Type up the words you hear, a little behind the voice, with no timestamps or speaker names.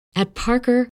At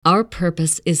Parker, our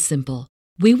purpose is simple.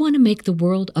 We want to make the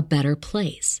world a better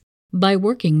place by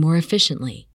working more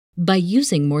efficiently, by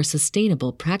using more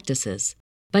sustainable practices,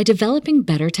 by developing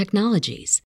better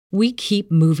technologies. We keep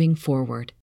moving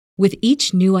forward. With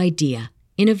each new idea,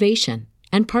 innovation,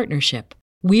 and partnership,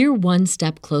 we're one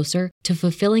step closer to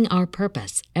fulfilling our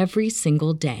purpose every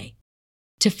single day.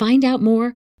 To find out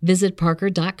more, visit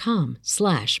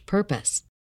parker.com/purpose.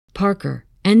 Parker,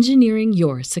 engineering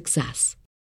your success.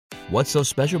 What's so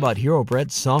special about Hero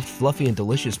Bread's soft, fluffy, and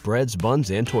delicious breads,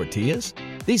 buns, and tortillas?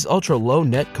 These ultra-low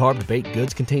net-carb baked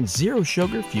goods contain zero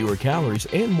sugar, fewer calories,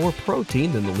 and more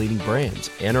protein than the leading brands,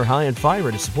 and are high in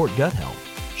fiber to support gut health.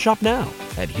 Shop now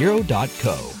at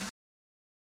hero.co.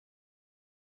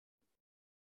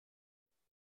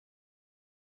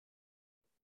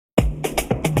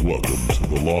 Welcome to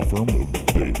the law firm of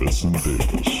Davis &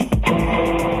 Davis.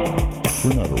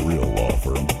 We're not a real law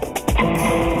firm.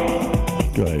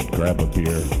 Go ahead, grab a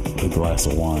beer, a glass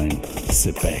of wine,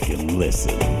 sit back and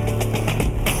listen.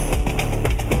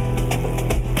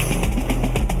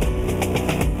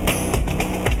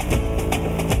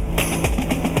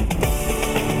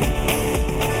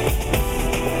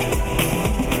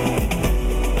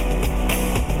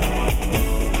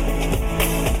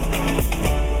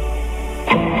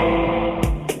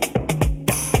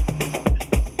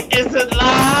 Is it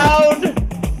loud?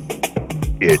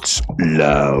 It's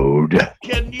loud.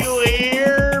 Can you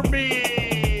hear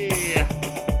me?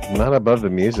 Not above the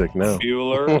music, no.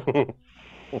 Bueller.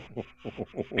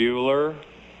 Bueller.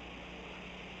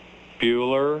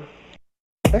 Bueller.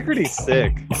 I heard he's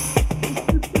sick.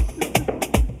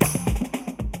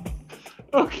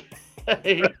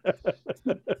 Okay.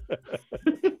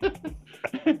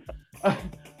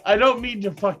 I don't mean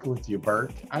to fuck with you,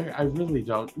 Burke. I really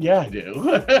don't. Yeah, I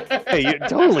do. Hey, you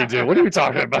totally do. What are you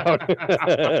talking about?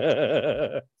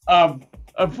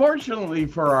 Unfortunately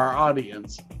for our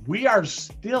audience, we are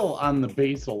still on the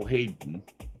Basil Hayden,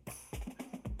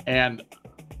 and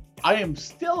I am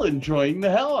still enjoying the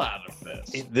hell out of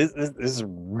this. This is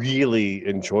really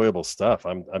enjoyable stuff.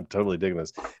 I'm totally digging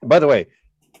this. And by the way,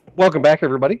 welcome back,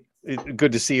 everybody.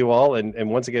 Good to see you all. And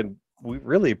once again, we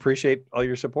really appreciate all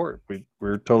your support.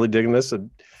 We're totally digging this. And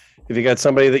if you got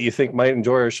somebody that you think might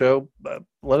enjoy our show,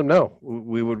 let them know.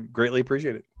 We would greatly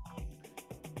appreciate it.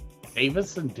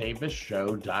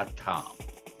 DavisandDavisShow.com.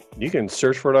 You can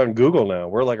search for it on Google now.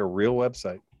 We're like a real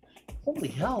website. Holy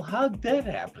hell, how did that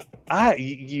happen?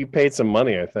 You paid some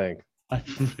money, I think.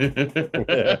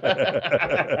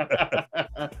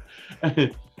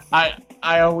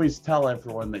 I always tell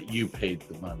everyone that you paid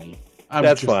the money.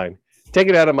 That's fine. Take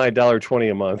it out of my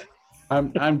 $1.20 a month.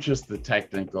 I'm just the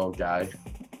technical guy.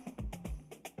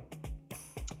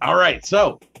 All right,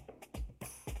 so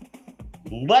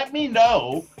let me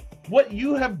know what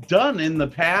you have done in the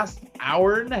past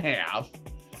hour and a half.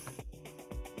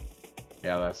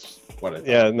 Yeah, that's what it is.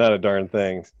 Yeah, not a darn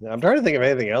thing. I'm trying to think of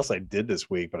anything else I did this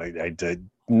week, but I did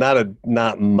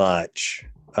not much.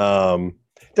 Did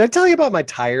I tell you about my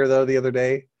tire though the other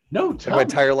day? No, my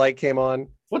tire light came on.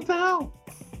 What the hell?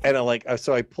 And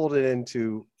I pulled it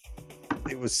into.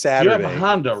 It was Saturday. You have a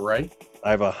Honda, right?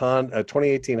 I have a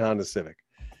 2018 Honda Civic.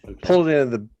 Okay. Pulled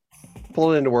it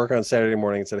into work on Saturday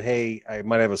morning and said, "Hey, I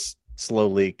might have a slow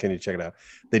leak. Can you check it out?"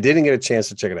 They didn't get a chance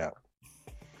to check it out.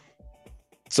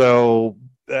 So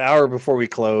an hour before we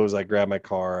close, I grab my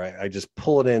car. I just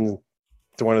pull it in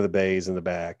to one of the bays in the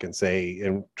back and say,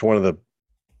 and to one of the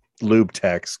lube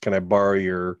techs, "Can I borrow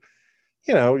your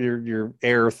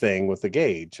air thing with the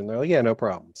gauge?" And they're like, "Yeah, no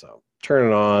problem." So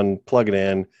turn it on, plug it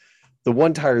in. The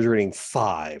one tire is reading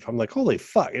 5. I'm like, holy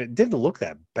fuck. It didn't look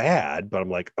that bad, but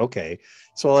I'm like, okay.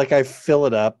 So I fill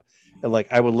it up and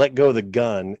I would let go of the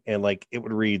gun and it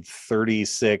would read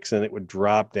 36 and it would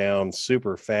drop down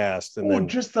super fast. And then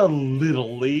just a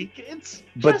little leak.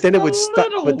 But then it would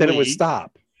stop. But then it would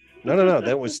stop. No. Then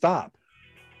it would stop.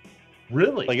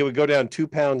 Really? It would go down 2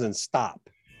 pounds and stop.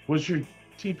 Was your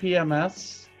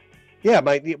TPMS? Yeah,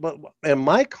 in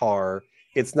my car,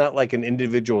 it's not like an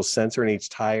individual sensor in each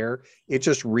tire. It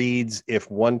just reads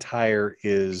if one tire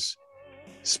is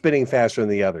spinning faster than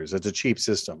the others. It's a cheap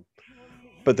system.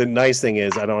 But the nice thing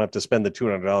is I don't have to spend the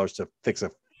 $200 to fix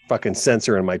a fucking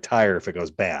sensor in my tire if it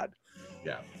goes bad.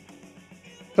 Yeah.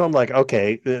 So I'm like,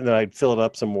 okay. And then I'd fill it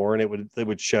up some more and it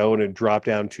would show and it'd drop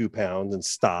down 2 pounds and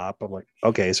stop. I'm like,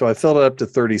 okay. So I filled it up to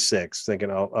 36,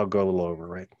 thinking I'll go a little over,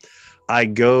 right? I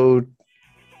go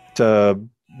to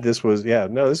this is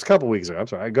a couple weeks ago. I'm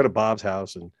sorry. I go to Bob's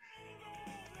house and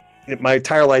my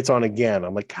tire light's on again.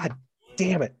 I'm like, God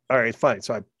damn it. All right, fine.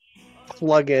 So I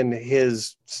plug in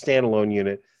his standalone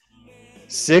unit,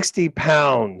 60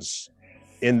 pounds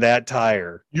in that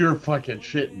tire. You're fucking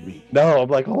shitting me. No, I'm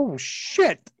like, oh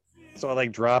shit. So I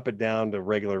like drop it down to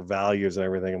regular values and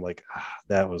everything. I'm like,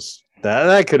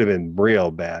 that could have been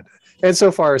real bad. And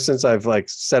so far, since I've like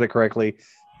set it correctly,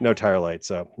 no tire light.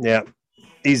 So yeah,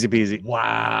 easy peasy.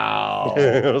 Wow.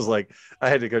 It was like, I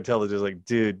had to go tell the dude, like,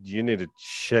 dude, you need to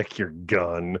check your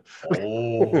gun.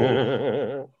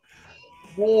 Oh,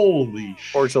 holy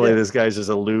shit. Fortunately, this guy's just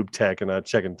a lube tech and not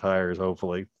checking tires,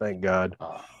 hopefully. Thank God.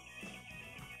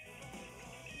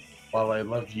 Well, I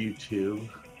love you too.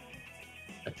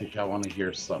 I think I want to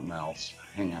hear something else.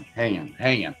 Hang on.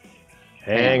 Hang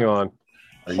on.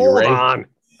 Are you Hold ready? on.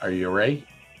 Are you ready?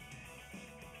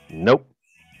 Nope.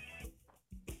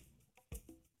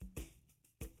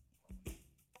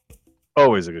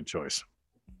 Always a good choice.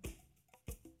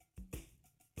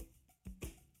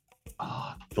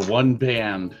 The one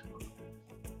band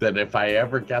that if I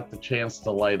ever got the chance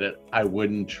to light it, I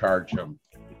wouldn't charge them.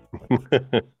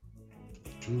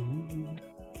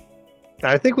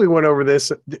 I think we went over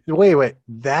this. Wait.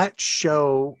 That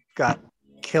show got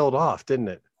killed off, didn't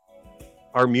it?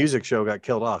 Our music show got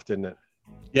killed off, didn't it?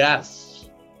 Yes,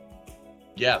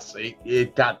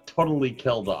 it got totally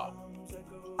killed off.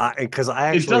 Because I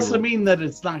actually, it doesn't mean that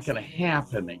it's not going to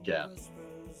happen again.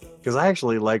 Because I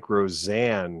actually like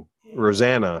Rosanna.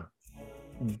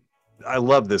 I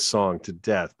love this song to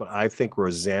death, but I think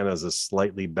Rosanna is a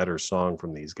slightly better song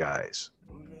from these guys.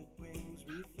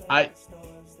 I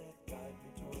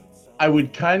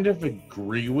would kind of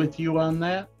agree with you on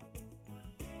that.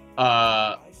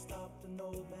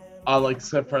 All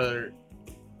except for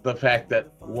the fact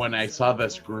that when I saw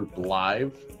this group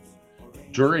live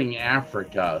during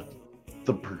Africa,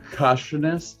 the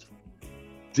percussionist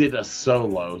did a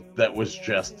solo that was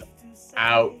just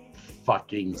out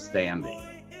fucking standing,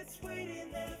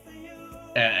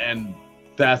 and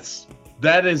that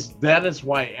is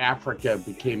why Africa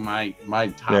became my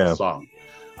top song.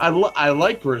 I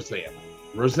like Rosanna.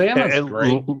 Rosanna's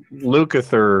great.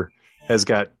 Lukather has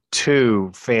got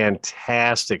 2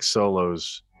 fantastic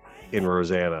solos in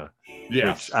Rosanna.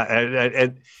 Yeah,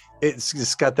 and it's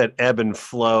just got that ebb and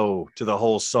flow to the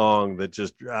whole song that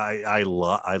just I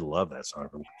love that song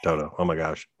from Toto. Oh my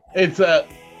gosh, it's the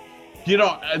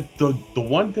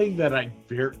one thing that I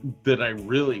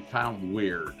really found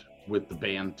weird with the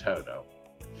band Toto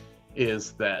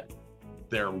is that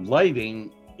their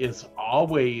lighting is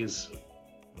always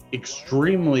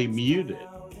extremely muted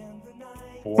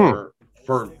for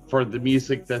the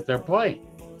music that they're playing.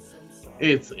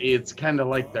 It's kind of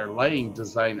like their lighting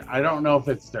design. I don't know if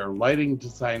it's their lighting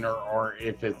designer or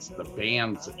if it's the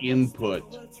band's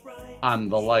input on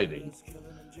the lighting,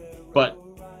 but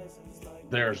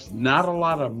there's not a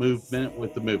lot of movement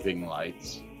with the moving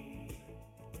lights.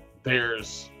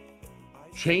 There's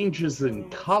changes in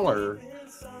color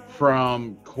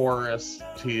from chorus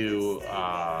to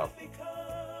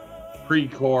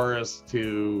pre-chorus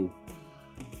to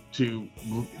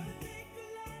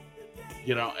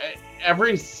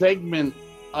every segment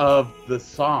of the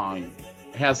song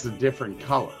has a different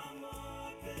color,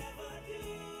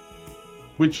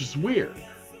 which is weird,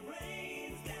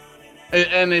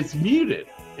 and it's muted.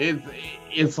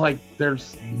 It's like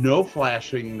there's no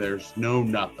flashing, there's no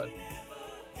nothing.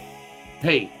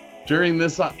 Hey, during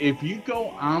this, if you go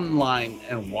online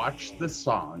and watch this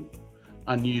song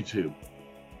on YouTube,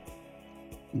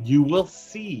 you will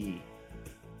see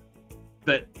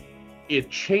that it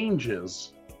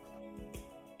changes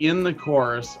in the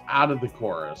chorus, out of the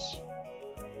chorus.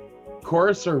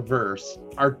 Chorus or verse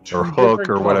are two or hook or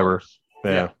colors. whatever.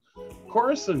 Yeah.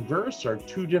 Chorus and verse are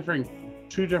two different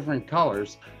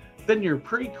colors. Then your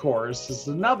pre-chorus is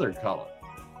another color,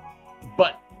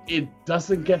 but it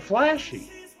doesn't get flashy.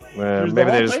 Maybe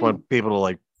they just want people to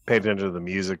like pay attention to the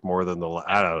music more than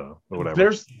I don't know, or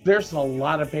whatever. There's a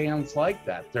lot of bands like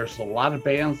that. There's a lot of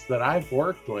bands that I've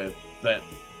worked with that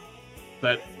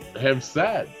have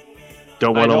said,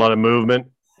 don't want a lot of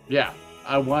movement. Yeah,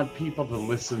 I want people to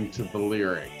listen to the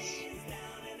lyrics.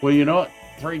 Well, you know what?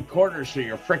 3/4 of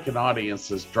your freaking audience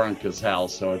is drunk as hell,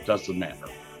 so it doesn't matter.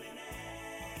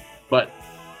 But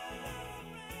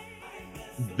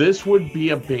this would be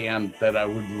a band that I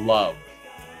would love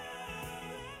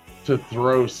to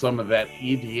throw some of that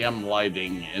EDM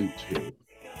lighting into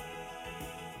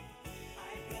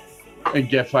and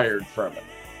get fired from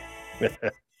it.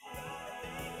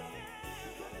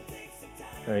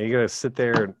 You gotta sit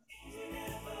there and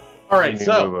all right,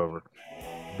 so move over.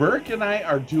 Burke and I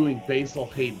are doing Basil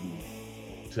Hayden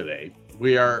today.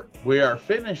 We are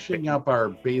finishing up our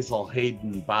Basil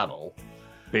Hayden bottle.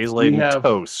 Basil Hayden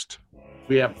toast.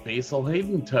 We have Basil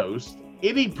Hayden toast,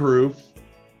 80 proof,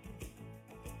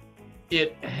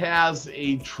 It has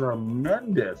a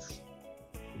tremendous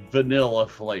vanilla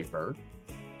flavor.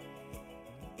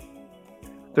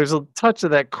 There's a touch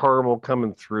of that caramel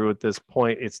coming through at this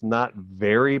point. It's not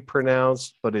very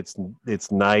pronounced, but it's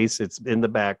nice. It's in the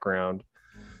background.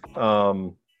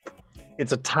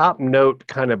 It's a top note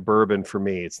kind of bourbon for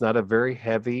me. It's not a very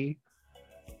heavy.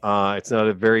 It's not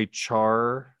a very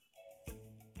char.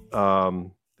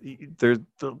 There's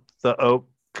the oak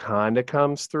kind of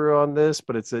comes through on this,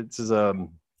 but it's a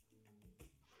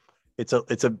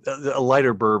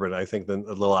lighter bourbon, I think, than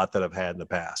a lot that I've had in the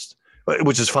past,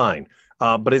 which is fine.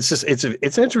 But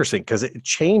it's interesting because it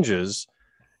changes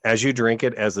as you drink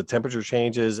it, as the temperature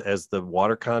changes, as the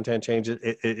water content changes.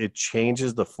 It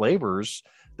changes the flavors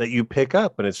that you pick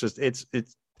up, and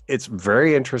it's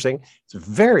very interesting. It's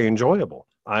very enjoyable.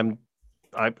 I'm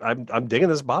digging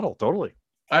this bottle totally.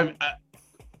 I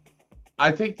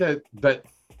think that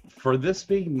for this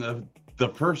being the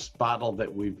first bottle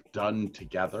that we've done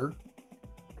together,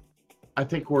 I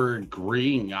think we're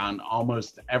agreeing on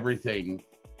almost everything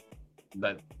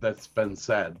that's been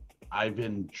said. I've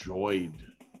enjoyed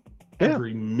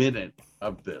every minute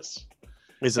of this.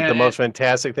 Is it the most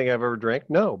fantastic thing I've ever drank?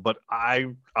 No, but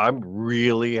I'm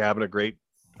really having a great.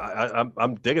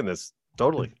 I'm digging this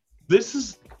totally. This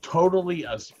is totally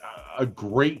a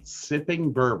great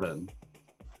sipping bourbon.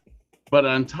 But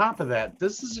on top of that,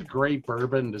 this is a great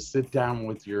bourbon to sit down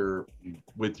with your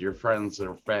friends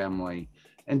or family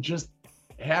and just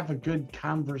have a good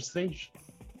conversation.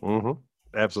 Mm-hmm.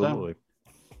 Absolutely. So,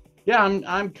 yeah,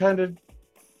 I'm kind of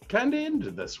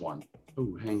into this one.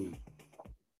 Oh, hang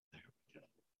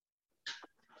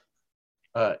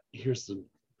on. Here's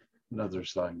another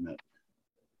sign that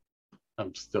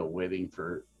I'm still waiting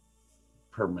for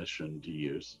permission to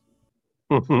use.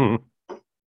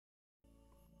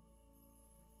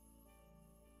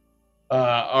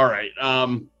 All right.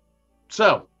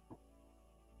 So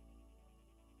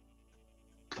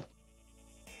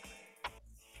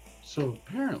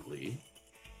apparently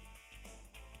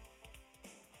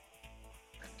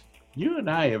you and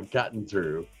I have gotten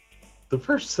through the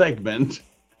first segment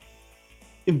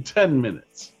in 10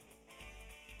 minutes.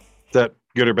 Is that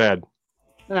good or bad?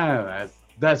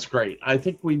 That's great. I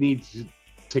think we need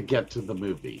to get to the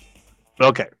movie.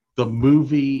 Okay. The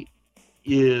movie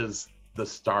is the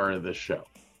star of the show.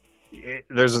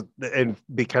 And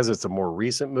because it's a more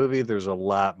recent movie, there's a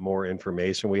lot more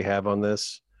information we have on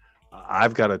this.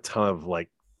 I've got a ton of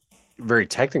very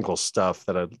technical stuff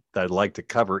that I'd like to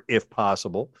cover if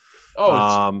possible.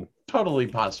 Oh, it's totally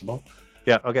possible.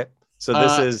 Yeah. Okay. So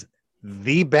this is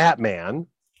The Batman.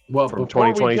 Well, from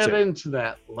before 2022. we get into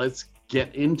that, let's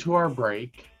get into our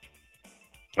break.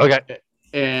 Okay.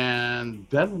 And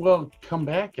then we'll come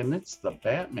back and it's The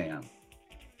Batman.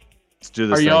 Let's do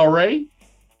this. Are you all ready?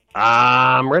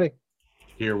 I'm ready.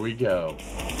 Here we go.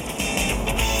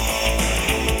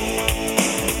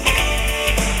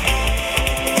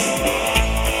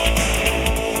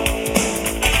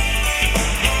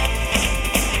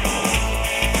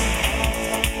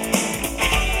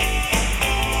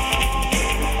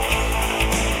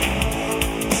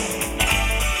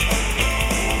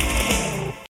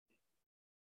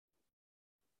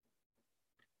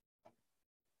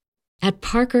 At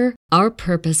Parker, our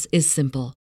purpose is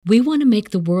simple. We want to make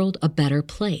the world a better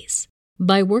place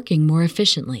by working more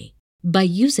efficiently, by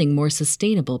using more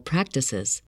sustainable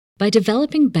practices, by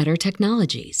developing better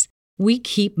technologies. We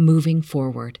keep moving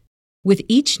forward. With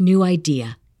each new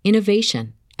idea,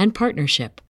 innovation, and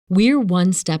partnership, we're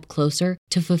one step closer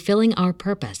to fulfilling our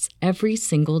purpose every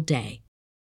single day.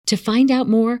 To find out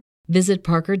more, visit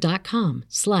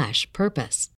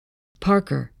parker.com/purpose.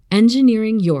 Parker,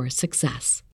 engineering your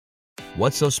success.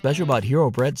 What's so special about Hero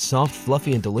Bread's soft,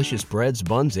 fluffy, and delicious breads,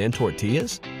 buns, and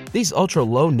tortillas? These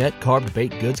ultra-low net-carb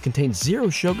baked goods contain zero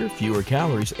sugar, fewer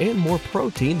calories, and more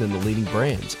protein than the leading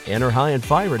brands, and are high in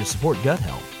fiber to support gut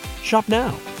health. Shop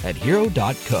now at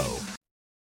hero.co.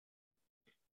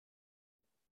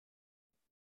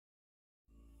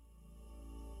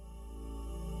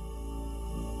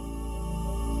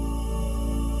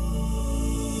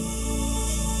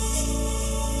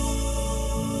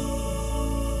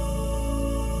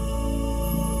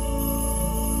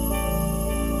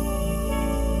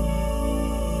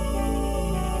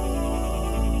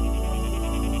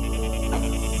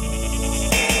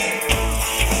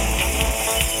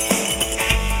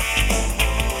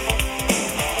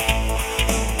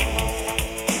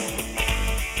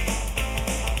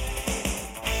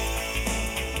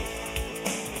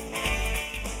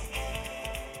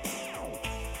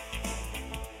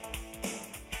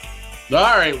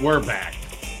 All right, we're back.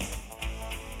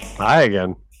 Hi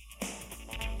again.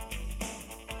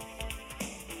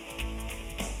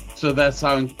 So that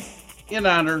song, in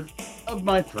honor of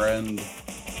my friend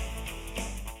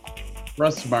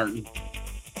Russ Martin,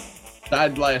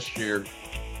 died last year.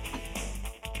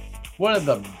 One of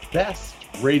the best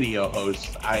radio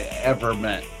hosts I ever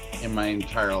met in my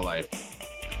entire life.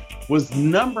 Was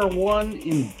number one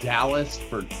in Dallas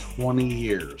for 20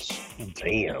 years.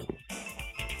 Damn.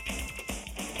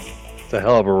 It's a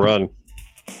hell of a run.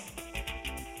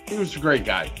 He was a great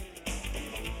guy.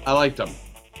 I liked him.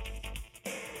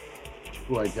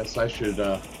 Ooh, I guess I should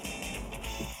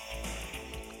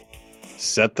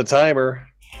set the timer.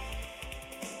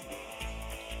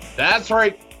 That's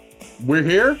right. We're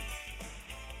here.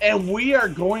 And we are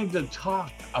going to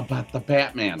talk about the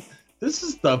Batman. This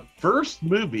is the first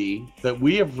movie that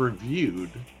we have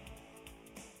reviewed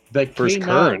that came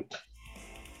out.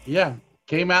 Yeah,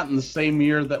 came out in the same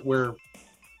year that we're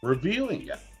reviewing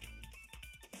it.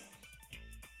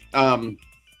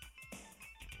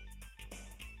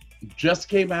 Just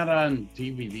came out on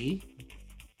DVD.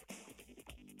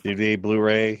 DVD,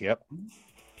 Blu-ray, yep.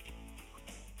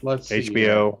 Let's see.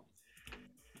 HBO.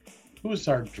 Who's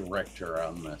our director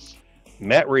on this?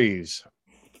 Matt Reeves.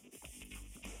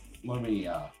 Let me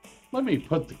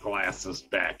put the glasses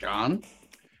back on.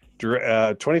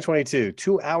 2022,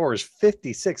 2 hours,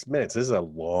 56 minutes. This is a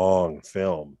long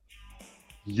film.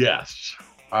 Yes.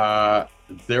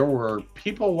 There were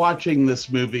people watching this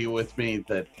movie with me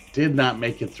that did not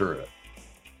make it through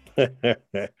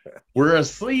it. We're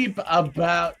asleep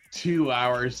about 2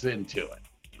 hours into it.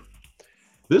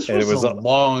 This was a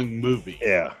long movie.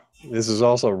 Yeah. This is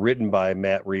also written by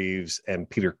Matt Reeves and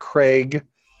Peter Craig.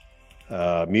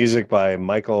 Music by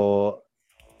Michael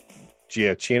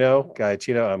Giacchino.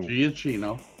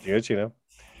 Giacchino.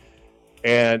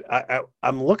 And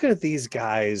I'm looking at these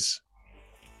guys.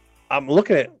 I'm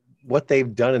looking at what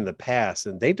they've done in the past,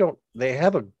 and they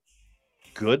have a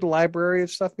good library of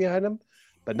stuff behind them,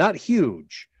 but not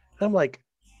huge. And I'm like,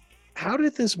 how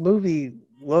did this movie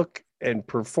look and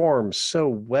perform so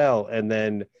well? And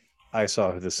then I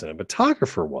saw who the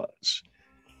cinematographer was.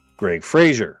 Greg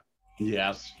Fraser.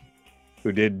 Yes.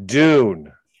 Who did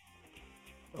Dune.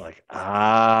 Like,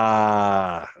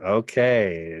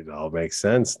 okay. It all makes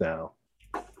sense now.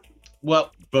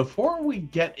 Well, before we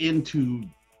get into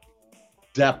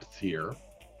depth here,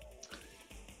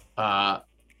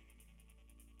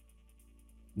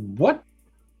 what's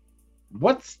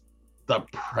the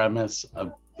premise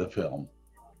of the film?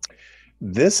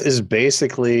 This is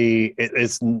basically,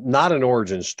 it's not an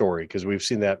origin story because we've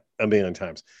seen that a million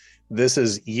times. This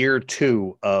is year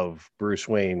 2 of Bruce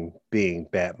Wayne being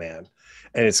Batman.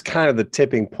 And it's kind of the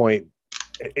tipping point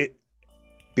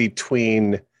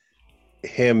between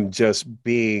him just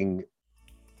being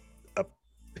a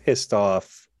pissed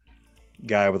off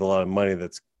guy with a lot of money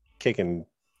that's kicking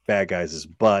bad guys'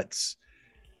 butts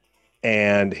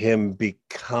and him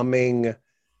becoming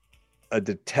a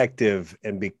detective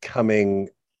and becoming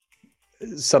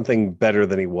something better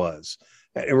than he was.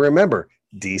 And remember,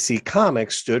 DC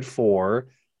Comics stood for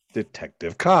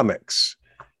Detective Comics.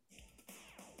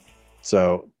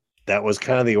 So that was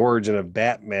kind of the origin of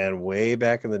Batman way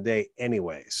back in the day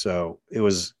anyway. So it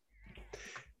was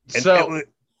an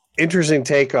interesting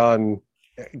take on,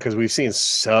 because we've seen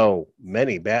so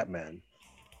many Batman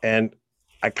and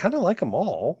I kind of like them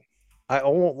all. I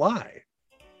won't lie.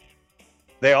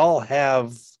 They all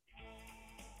have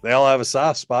a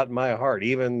soft spot in my heart.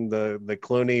 Even the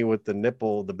Clooney with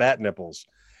the bat nipples.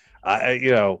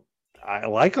 I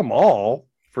like them all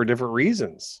for different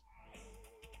reasons.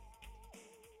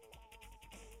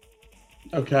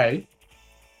 Okay.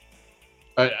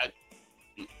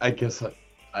 I guess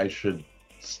I should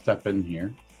step in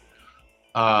here.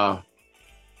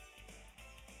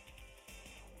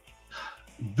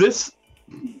 This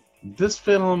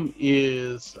film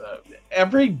is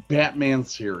every Batman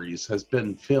series has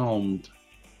been filmed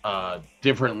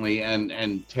differently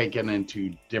and taken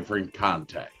into different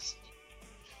contexts.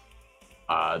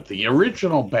 The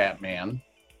original Batman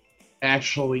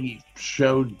actually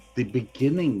showed the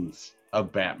beginnings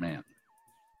of Batman.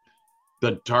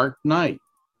 The Dark Knight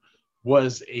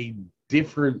was a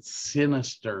different,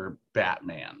 sinister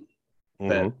Batman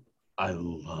that I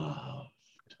love.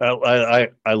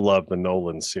 I love the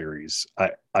Nolan series.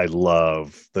 I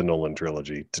love the Nolan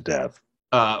trilogy to death.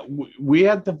 We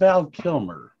had the Val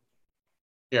Kilmer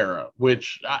era,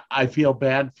 which I feel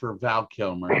bad for Val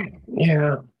Kilmer.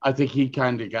 Yeah. I think he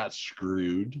kind of got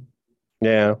screwed.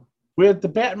 Yeah. We had the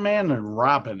Batman and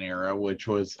Robin era, which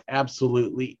was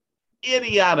absolutely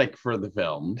idiotic for the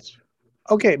films.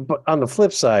 Okay, but on the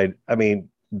flip side, I mean,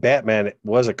 Batman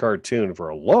was a cartoon for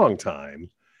a long time.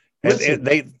 And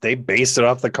Listen, they based it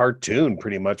off the cartoon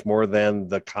pretty much more than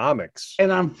the comics.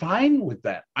 and I'm fine with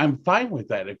that. I'm fine with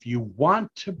that. If you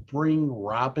want to bring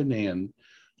Robin in,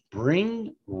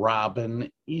 bring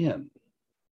Robin in.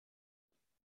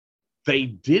 They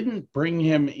didn't bring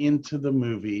him into the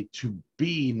movie to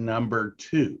be number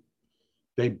two.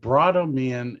 They brought him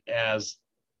in as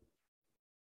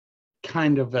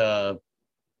kind of a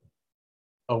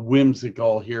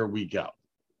whimsical, here we go.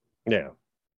 Yeah.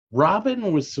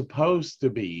 Robin was supposed to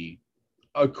be,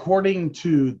 according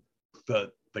to the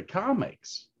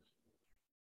comics,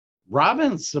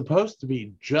 Robin's supposed to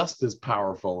be just as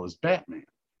powerful as Batman.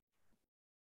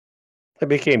 It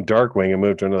became Darkwing and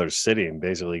moved to another city and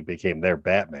basically became their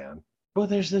Batman. Well,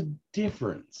 there's a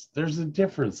difference. There's a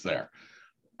difference there.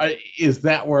 Is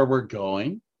that where we're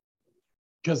going?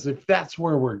 Because if that's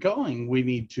where we're going, we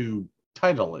need to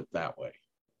title it that way.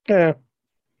 Yeah.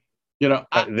 You know,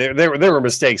 There were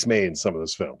mistakes made in some of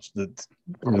those films.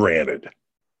 Granted.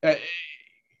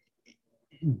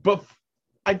 But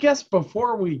I guess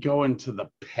before we go into the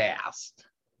past,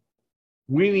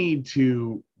 we need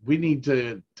to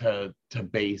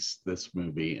base this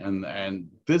movie,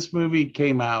 and this movie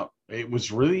came out. It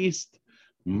was released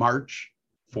March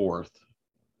 4th,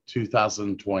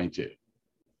 2022.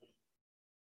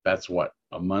 That's what,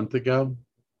 a month ago?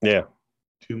 Yeah.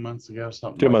 2 months ago,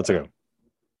 something. 2 months ago.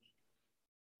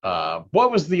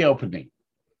 What was the opening?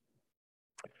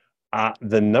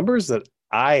 The numbers that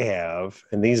I have,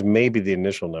 and these may be the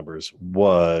initial numbers,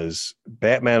 was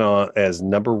Batman as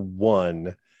number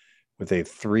one with a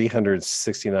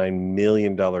 $369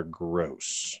 million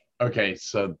gross. Okay,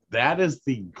 so that is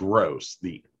the gross.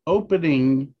 The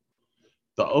opening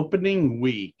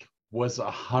week was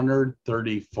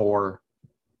 134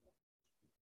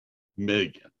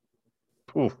 million.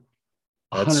 Ooh,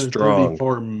 that's strong.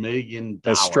 $134 million.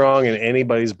 That's strong in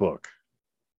anybody's book.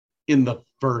 In the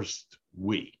first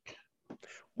week.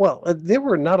 Well, there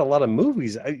were not a lot of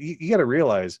movies. You got to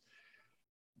realize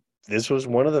this was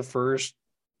one of the first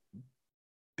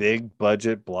big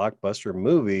budget blockbuster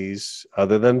movies,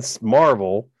 other than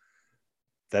Marvel,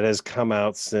 that has come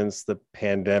out since the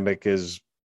pandemic is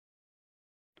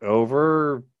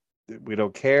over. We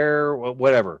don't care,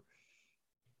 whatever.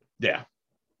 Yeah.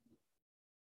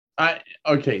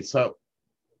 Okay, so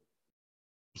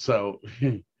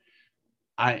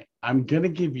I'm gonna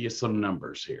give you some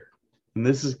numbers here, and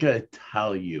this is gonna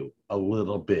tell you a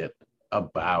little bit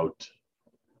about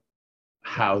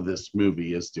how this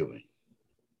movie is doing.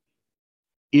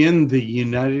 In the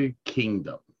United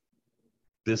Kingdom,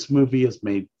 this movie has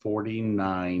made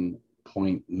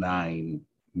 $49.9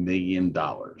 million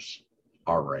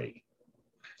already.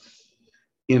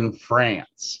 In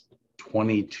France,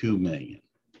 22 million.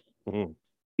 Mm-hmm.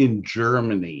 In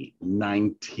Germany,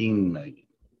 19 million.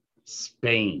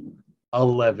 Spain,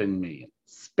 11 million.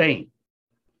 Spain.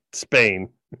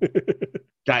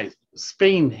 Guys,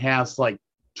 Spain has like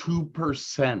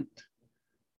 2%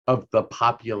 of the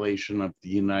population of the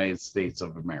United States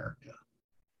of America.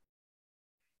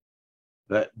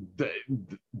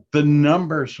 The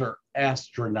numbers are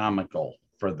astronomical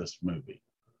for this movie.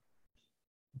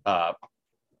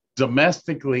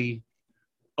 Domestically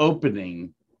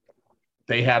opening,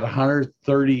 they had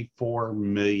 $134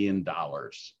 million,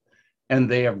 and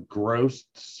they have grossed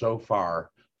so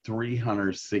far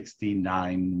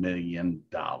 $369 million.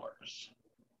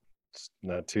 It's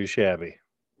not too shabby.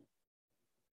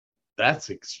 That's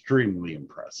extremely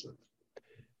impressive.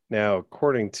 Now,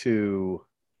 according to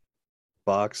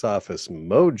Box Office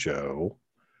Mojo,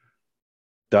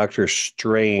 Doctor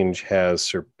Strange has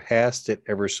surpassed it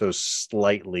ever so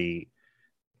slightly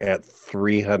at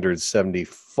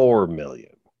 374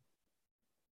 million.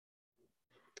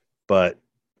 But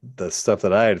the stuff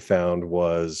that I had found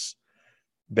was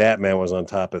Batman was on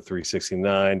top at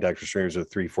 369, Doctor Strange was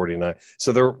at 349.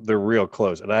 So they're real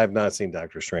close. And I have not seen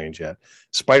Doctor Strange yet.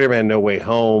 Spider-Man No Way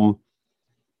Home,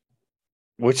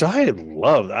 which I had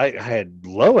loved. I had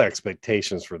low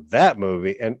expectations for that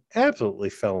movie and absolutely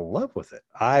fell in love with it.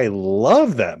 I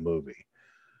love that movie.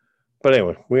 But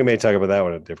anyway, we may talk about that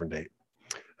one at a different date.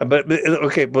 But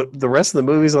okay, but the rest of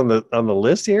the movies on the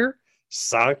list here,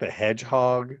 Sonic the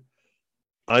Hedgehog,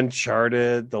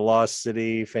 Uncharted, The Lost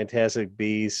City, Fantastic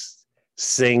Beasts,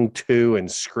 Sing 2,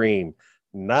 and Scream.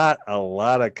 Not a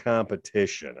lot of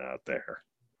competition out there.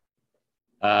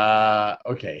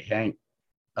 Okay, Hank.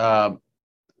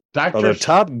 Although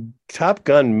Top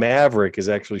Gun Maverick is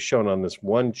actually shown on this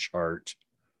one chart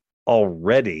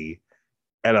already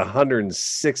at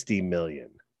 160 million.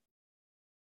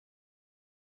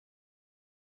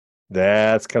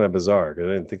 That's kind of bizarre because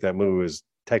I didn't think that movie was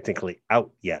technically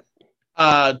out yet.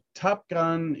 Top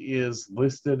Gun is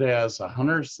listed as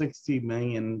 160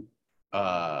 million.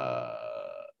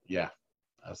 Yeah,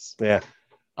 that's Yeah.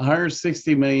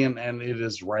 160 million, and it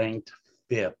is ranked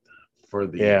 5th for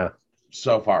the Yeah.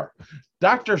 so far.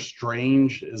 Doctor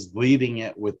Strange is leading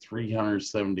it with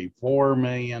 374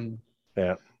 million.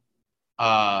 Yeah.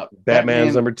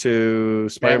 Batman, number 2,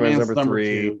 Spider-Man's Batman's number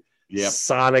 3. 2. Yep.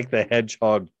 Sonic the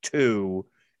Hedgehog 2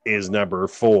 is number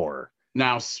 4.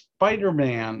 Now,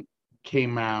 Spider-Man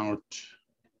came out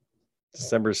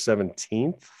December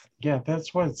 17th. Yeah,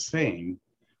 that's what it's saying.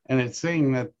 And it's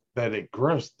saying that it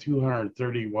grossed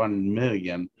 231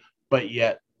 million, but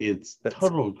yet its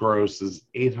total gross is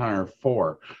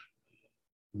 804.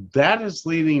 That is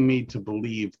leading me to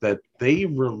believe that they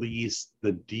released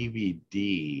the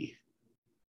DVD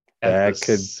at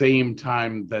the same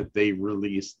time that they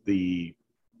released the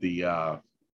yeah,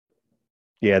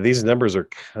 these numbers are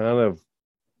kind of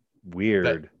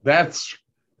weird. That's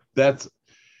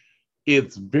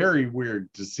it's very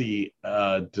weird to see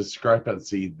a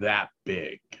discrepancy that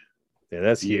big. Yeah,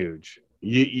 that's huge.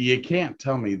 You can't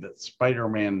tell me that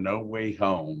Spider-Man No Way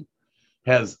Home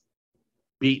has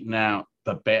beaten out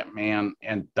the Batman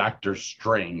and Doctor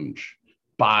Strange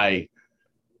by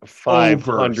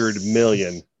 500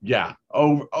 million. Yeah,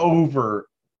 over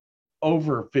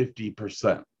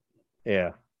 50%.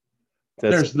 Yeah.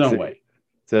 There's no way.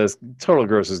 The total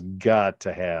gross has got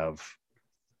to have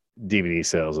DVD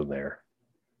sales in there.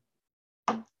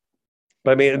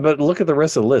 But look at the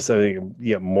rest of the list. I mean,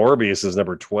 yeah, Morbius is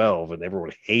number 12, and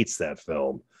everyone hates that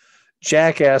film.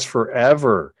 Jackass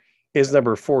Forever is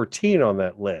number 14 on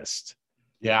that list.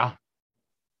 Yeah.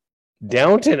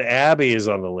 Downton Abbey is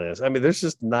on the list. I mean, there's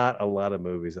just not a lot of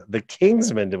movies. The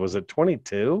Kingsman was at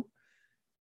 22.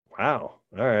 Wow.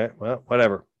 All right. Well,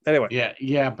 whatever. Anyway.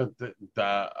 Yeah, but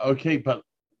okay.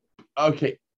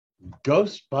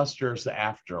 Ghostbusters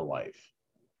Afterlife.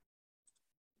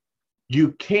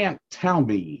 You can't tell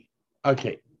me.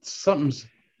 Okay, something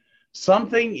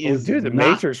is. Dude, the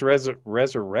Matrix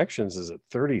Resurrections is at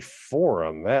 34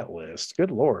 on that list.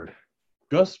 Good Lord.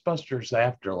 Ghostbusters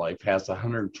Afterlife has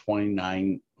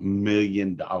 $129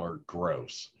 million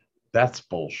gross. That's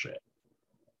bullshit.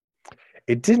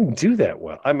 It didn't do that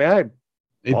well. I mean,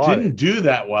 it didn't do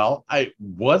that well. It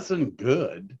wasn't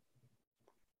good.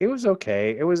 It was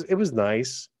okay. It was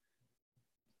nice.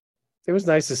 It was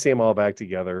nice to see them all back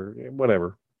together.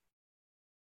 Whatever.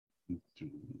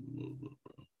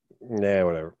 Nah,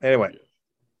 whatever. Anyway,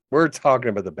 we're talking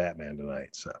about the Batman tonight.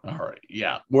 So all right,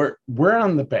 yeah, we're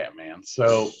on the Batman.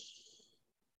 So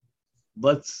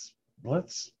let's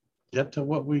get to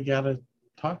what we got to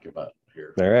talk about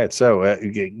here. All right. So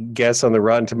guess on the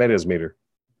Rotten Tomatoes meter.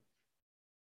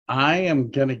 I am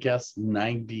gonna guess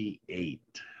 98.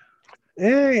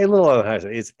 A little on the high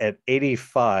side. It's at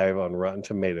 85 on Rotten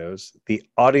Tomatoes. The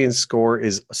audience score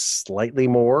is slightly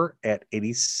more at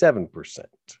 87%.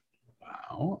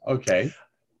 Wow. Okay.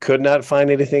 Could not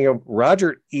find anything.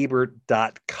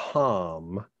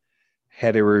 RogerEbert.com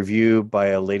had a review by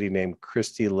a lady named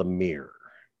Christy Lemire.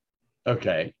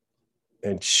 Okay.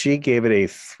 And she gave it a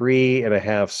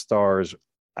 3.5 stars,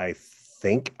 I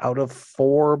think, out of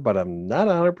 4, but I'm not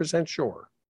 100% sure.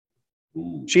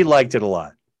 Ooh. She liked it a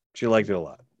lot.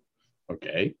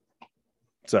 Okay.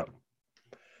 So,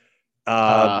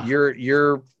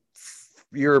 your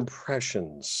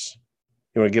impressions.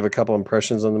 You want to give a couple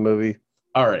impressions on the movie?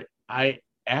 All right. I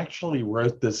actually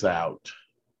wrote this out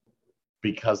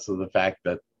because of the fact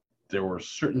that there were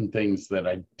certain things that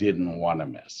I didn't want to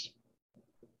miss.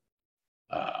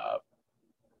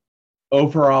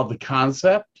 Overall, the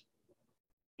concept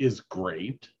is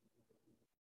great.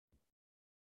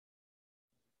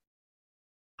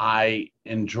 I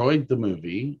enjoyed the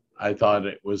movie. I thought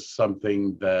it was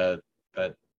something that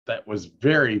was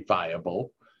very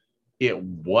viable. It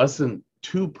wasn't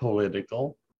too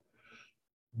political,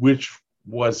 which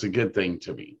was a good thing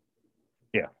to me.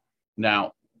 Yeah.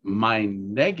 Now, my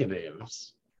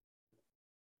negatives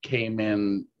came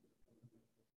in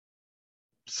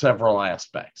several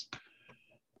aspects.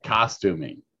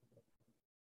 Costuming.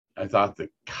 I thought the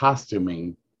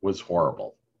costuming was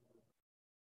horrible.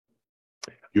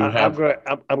 I'm going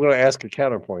to ask a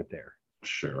counterpoint there.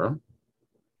 Sure.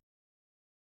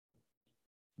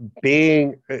 Are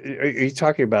you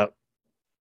talking about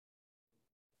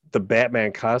the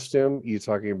Batman costume? You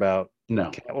talking about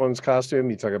no Catwoman's costume?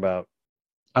 You talking about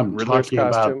Riddler's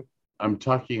costume? I'm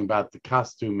talking about the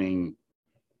costuming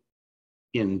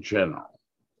in general.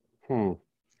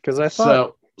 Because I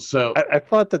thought so I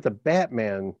thought that the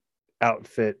Batman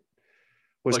outfit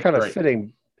was kind of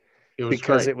fitting.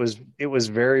 Because it was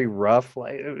very rough.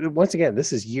 Like, once again,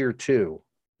 this is year 2.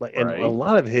 Like, and Right. a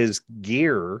lot of his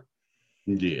gear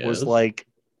Yes. was like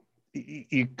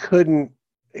you couldn't.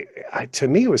 To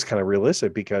me, it was kind of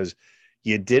realistic because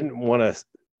you didn't want to.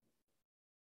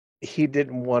 He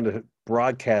didn't want to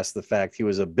broadcast the fact he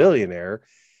was a billionaire.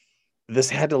 This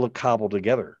had to look cobbled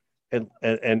together,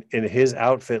 and his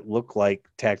outfit looked like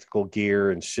tactical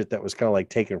gear and shit that was kind of like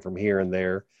taken from here and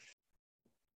there.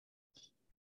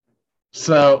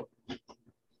 So,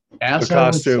 as The I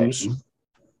was costumes. saying,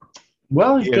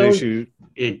 well, He had issues.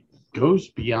 it goes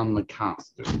beyond the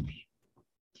costumes,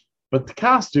 but the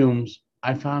costumes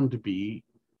I found to be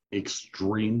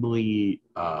extremely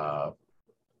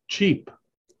cheap.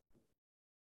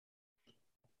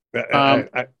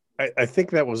 I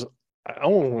think that was. I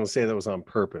almost want to say that was on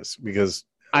purpose because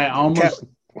I almost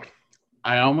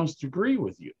agree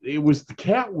with you. It was the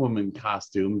Catwoman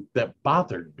costume that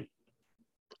bothered me.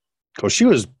 because she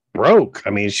was broke. I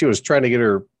mean, she was trying to get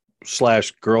her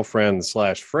 /girlfriend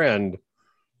 /friend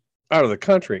out of the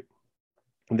country.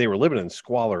 And they were living in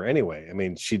squalor anyway. I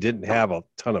mean, she didn't have a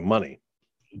ton of money.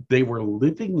 They were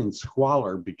living in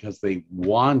squalor because they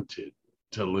wanted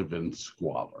to live in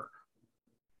squalor.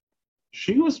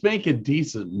 She was making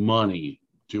decent money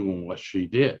doing what she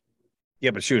did.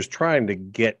 Yeah, but she was trying to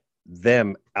get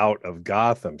them out of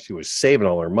Gotham. She was saving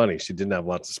all her money. She didn't have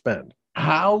lots to spend.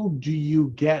 How do you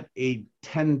get a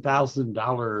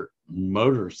 $10,000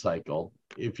 motorcycle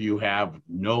if you have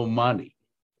no money?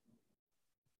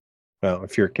 Well,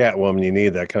 if you're a Catwoman, you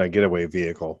need that kind of getaway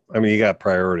vehicle. I mean, you got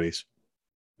priorities.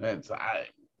 That's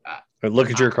But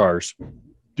look at your cars.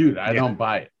 dude, I don't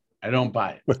buy it. I don't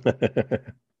buy it.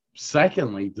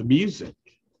 Secondly, the music.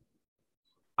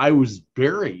 I was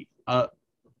very I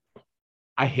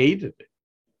hated it.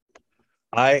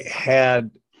 I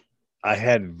had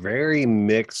very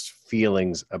mixed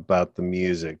feelings about the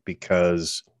music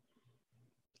because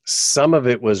some of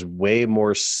it was way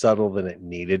more subtle than it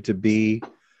needed to be.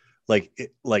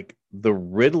 Like the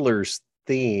Riddler's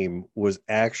theme was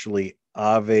actually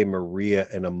Ave Maria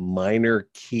in a minor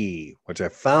key, which I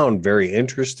found very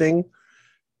interesting.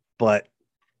 But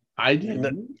I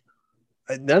didn't.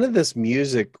 none of this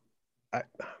music. I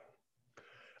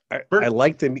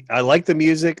like the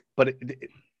music, but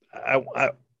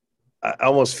I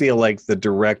almost feel like the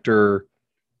director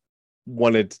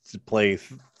wanted to play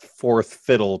fourth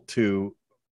fiddle to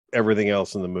everything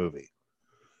else in the movie.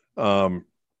 I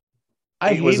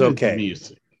it was hated okay. the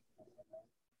music.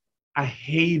 I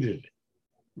hated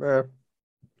it.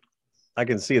 I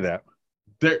can see that.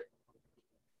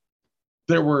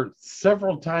 There were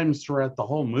several times throughout the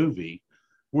whole movie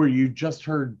where you just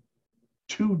heard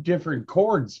two different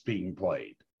chords being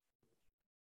played.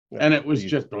 And it was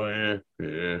just you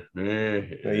heard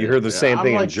the same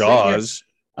thing in Jaws.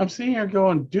 I'm sitting here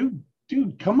going, dude,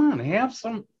 come on, have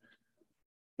some.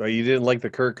 Oh, you didn't like the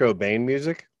Kurt Cobain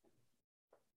music?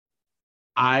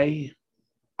 I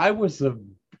was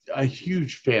a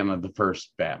huge fan of the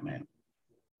first Batman.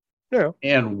 Yeah.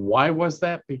 And why was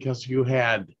that? Because you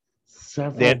had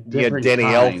several you had Danny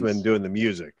Elfman doing the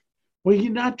music. Well, you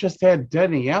not just had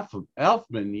Danny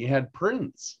Elfman, you had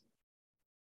Prince.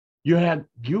 You had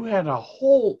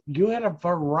a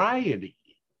variety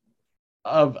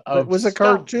of it was stuff. A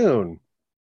cartoon.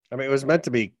 I mean, it was meant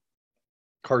to be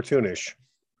cartoonish.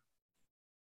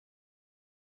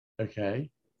 Okay.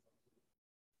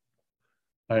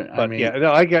 I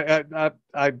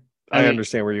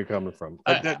understand where you're coming from.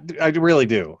 I really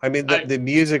do. I mean, the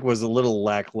music was a little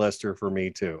lackluster for me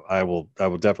too. I will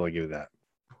definitely give you that.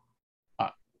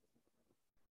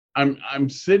 I'm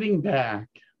sitting back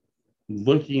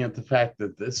looking at the fact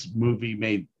that this movie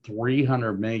made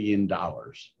 $300 million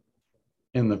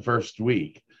in the first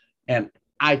week, and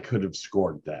I could have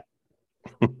scored that.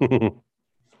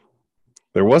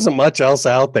 There wasn't much else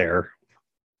out there.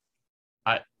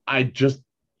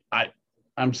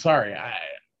 I'm sorry.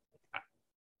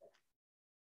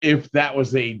 If that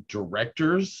was a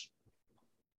director's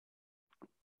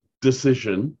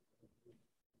decision,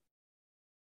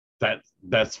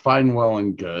 that's fine, well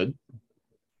and good.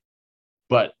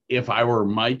 But if I were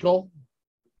Michael,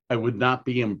 I would not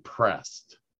be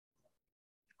impressed.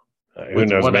 Who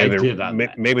knows?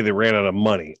 Maybe they ran out of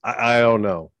money. I don't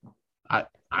know.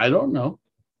 I don't know.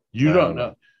 You don't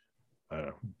know. I don't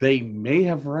know. They may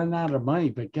have run out of money,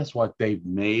 but guess what? They've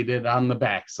made it on the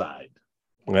backside.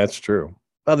 That's true.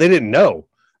 Well, they didn't know.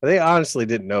 They honestly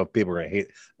didn't know if people were going to hate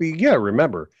it. But you got to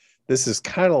remember, this is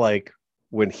kind of like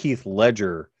when Heath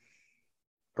Ledger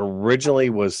originally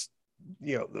was,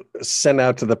 sent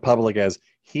out to the public as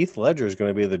Heath Ledger is going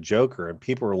to be the Joker. And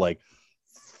people were like,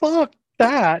 fuck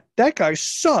that. That guy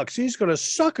sucks. He's going to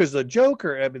suck as the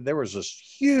Joker. I mean, there was this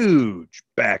huge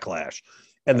backlash.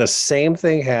 And the same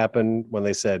thing happened when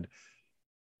they said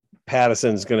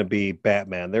Pattinson's going to be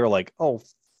Batman. They were like, "Oh,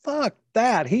 fuck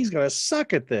that! He's going to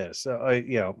suck at this."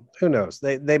 Who knows?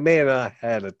 They may have not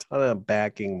had a ton of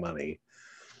backing money,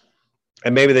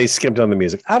 and maybe they skimped on the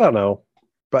music. I don't know,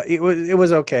 but it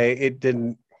was okay. It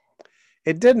didn't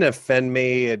offend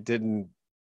me. It did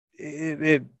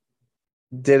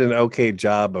an okay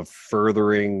job of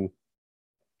furthering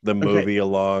the movie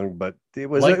along, but it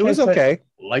was okay.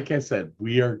 Like I said,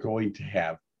 we are going to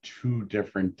have two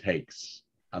different takes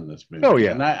on this movie. Oh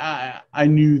yeah, and I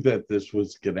knew that this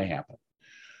was going to happen.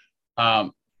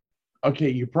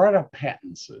 Okay, you brought up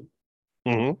Pattinson.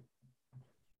 Mm-hmm.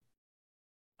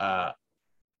 I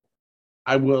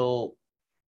will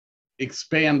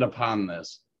expand upon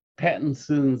this.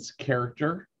 Pattinson's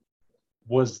character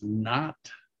was not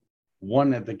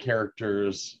one of the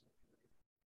characters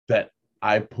that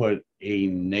I put a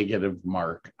negative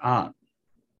mark on.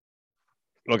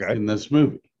 Okay. In this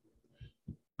movie,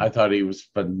 I thought he was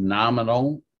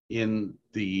phenomenal in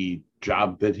the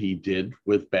job that he did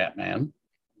with Batman.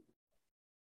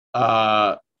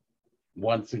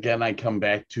 Once again, I come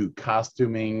back to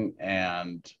costuming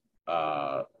and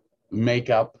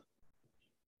makeup.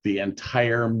 The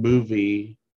entire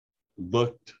movie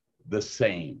looked the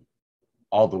same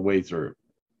all the way through.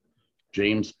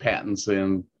 James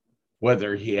Pattinson,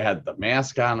 whether he had the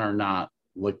mask on or not,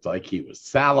 looked like he was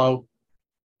sallow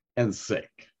and sick.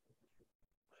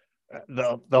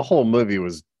 The whole movie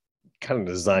was kind of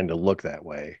designed to look that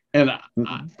way. And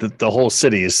the whole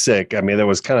city is sick. I mean, there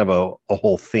was kind of a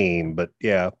whole theme, but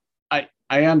yeah.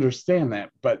 I understand that,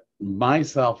 but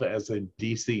myself as a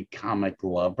DC comic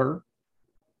lover,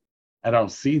 I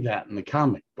don't see that in the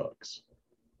comic books.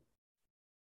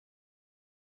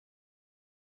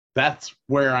 That's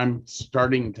where I'm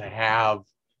starting to have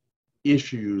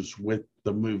issues with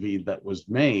the movie that was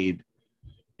made,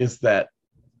 is that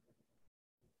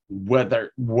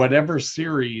whatever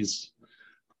series,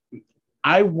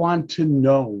 I want to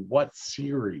know what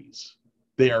series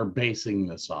they are basing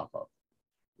this off of.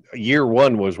 Year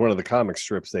One was one of the comic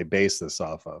strips they based this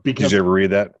off of. Because did you ever read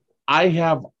that? I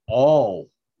have all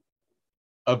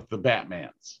of the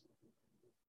Batmans.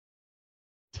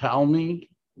 Tell me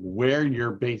where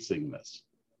you're basing this.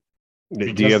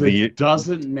 Because it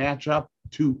doesn't match up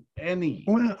to any.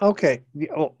 Well, okay.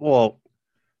 Well,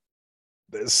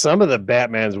 some of the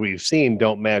Batmans we've seen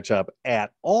don't match up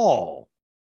at all.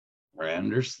 I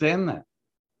understand that.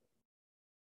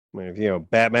 I mean,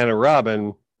 Batman and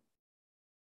Robin.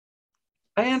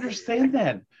 I understand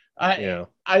that.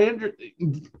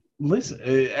 Listen,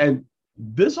 and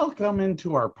this will come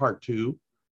into our part 2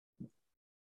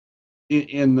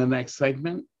 in the next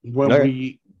segment when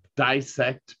we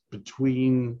dissect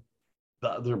between the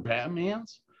other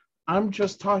Batmans. I'm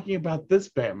just talking about this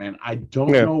Batman. I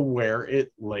don't know where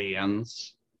it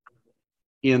lands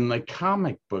in the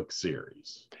comic book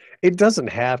series. It doesn't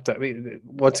have to. I mean,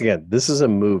 once again, this is a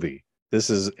movie. This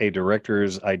is a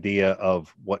director's idea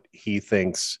of what he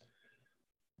thinks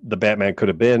the Batman could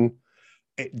have been.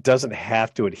 It doesn't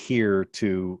have to adhere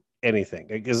to anything,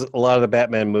 because a lot of the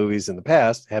Batman movies in the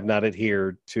past have not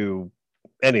adhered to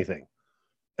anything,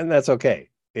 and that's okay.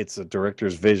 It's a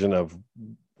director's vision of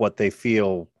what they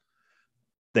feel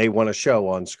they want to show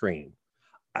on screen.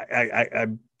 I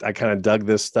kind of dug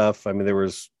this stuff. I mean, there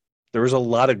was a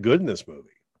lot of good in this movie.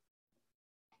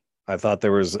 I thought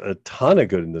there was a ton of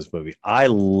good in this movie. I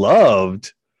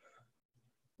loved.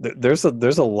 There's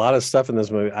a lot of stuff in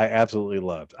this movie I absolutely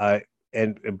loved.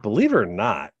 And believe it or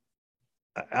not,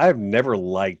 I've never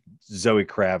liked Zoe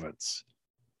Kravitz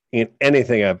in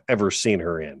anything I've ever seen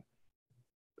her in.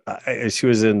 She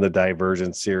was in the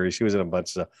Divergent series. She was in a bunch of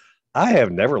stuff. I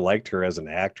have never liked her as an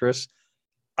actress.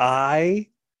 I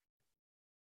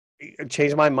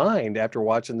changed my mind after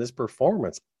watching this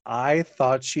performance. I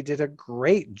thought she did a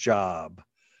great job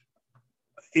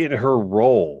in her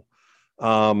role.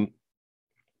 I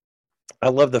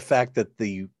love the fact that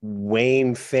the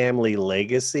Wayne family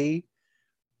legacy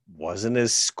wasn't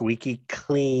as squeaky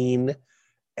clean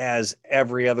as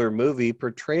every other movie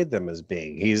portrayed them as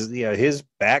being. His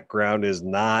background is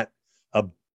not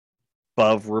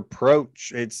above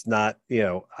reproach. It's not,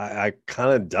 I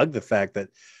kind of dug the fact that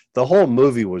the whole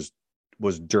movie was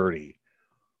dirty.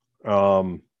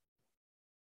 And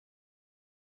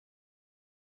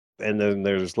then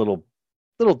there's little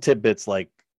tidbits like,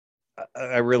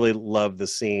 I really love the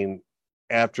scene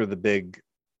after the big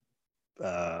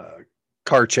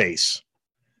car chase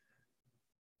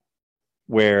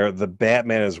where the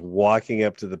Batman is walking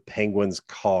up to the Penguin's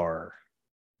car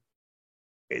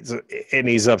and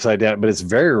he's upside down, but it's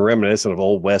very reminiscent of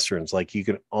old westerns. Like you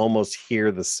can almost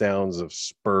hear the sounds of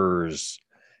spurs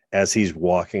as he's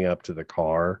walking up to the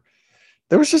car.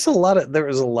 There was a lot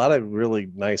of really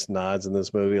nice nods in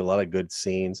this movie, a lot of good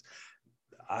scenes.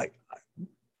 Okay.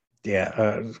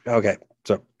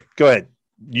 So go ahead.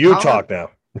 You talk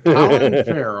now. Colin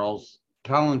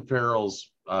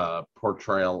Farrell's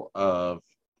portrayal of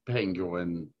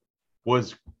Penguin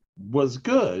was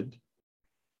good,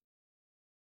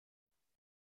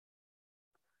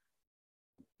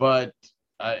 but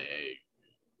I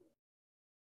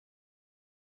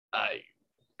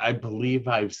believe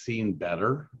I've seen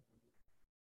better.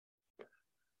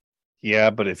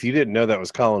 Yeah, but if you didn't know that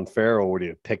was Colin Farrell, would you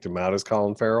have picked him out as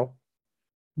Colin Farrell?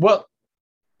 Well,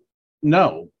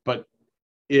 no, but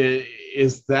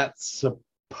is that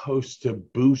supposed to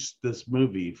boost this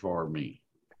movie for me?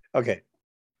 Okay.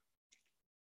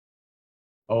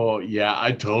 Oh, yeah,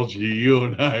 I told you, you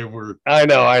and I were. I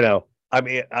know. I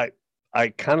mean, I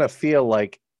kind of feel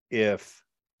like if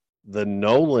the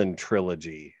Nolan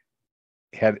trilogy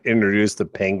had introduced the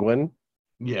Penguin,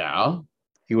 yeah,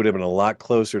 he would have been a lot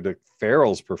closer to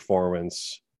Farrell's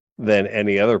performance than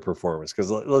any other performance. Because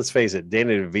let's face it,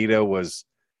 Danny DeVito was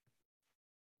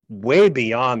way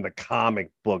beyond the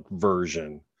comic book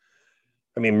version.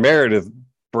 I mean, Meredith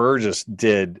Burgess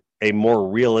did a more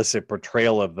realistic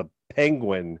portrayal of the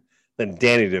Penguin than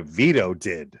Danny DeVito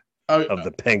did of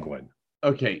the Penguin.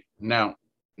 Okay, now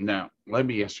let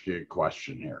me ask you a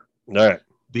question here. All right.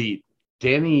 The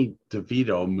Danny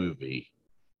DeVito movie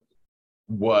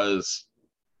was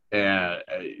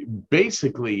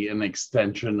basically an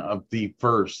extension of the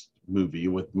first movie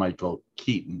with Michael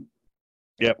Keaton.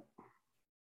 Yep.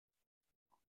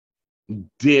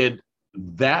 Did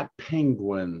that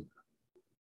Penguin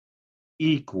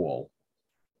equal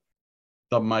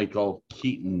the Michael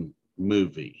Keaton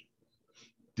movie?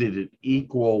 Did it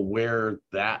equal where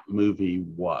that movie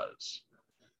was?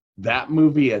 That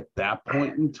movie at that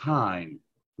point in time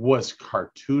was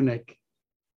cartoonic.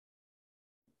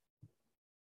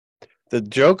 The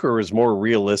Joker was more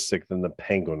realistic than the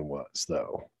Penguin was,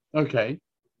 though. Okay,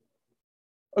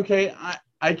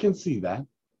 I can see that.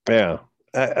 Yeah.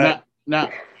 Now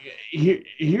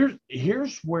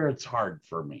here's where it's hard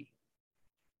for me.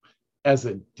 As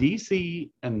a DC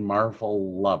and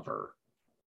Marvel lover,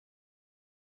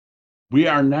 we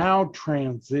are now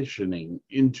transitioning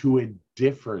into a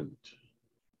different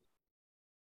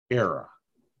era,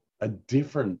 a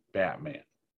different Batman.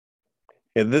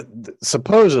 Yeah,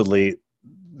 supposedly,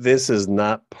 this is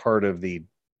not part of the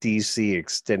DC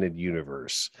extended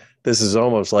universe. This is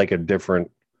almost like a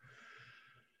different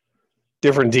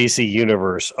DC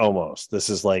universe. Almost. This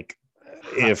is like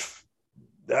if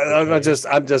I'm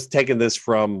just taking this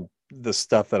from the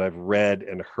stuff that I've read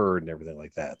and heard and everything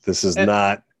like that. This is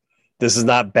not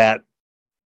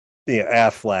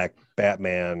Affleck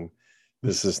Batman.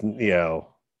 This is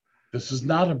this is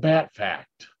not a Bat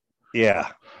fact. Yeah.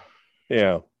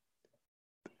 And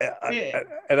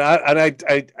I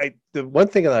the one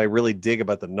thing that I really dig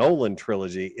about the Nolan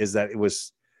trilogy is that it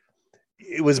was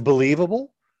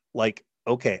believable. Like,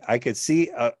 okay, I could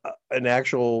see an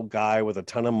actual guy with a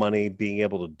ton of money being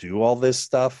able to do all this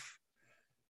stuff,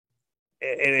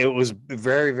 and it was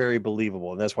very, very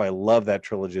believable, and that's why I love that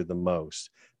trilogy the most.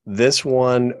 This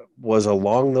one was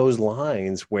along those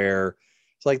lines where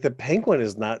it's like the Penguin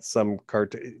is not some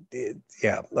cartoon.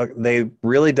 They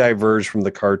really diverged from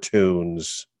the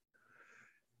cartoons,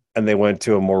 and they went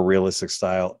to a more realistic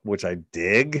style, which I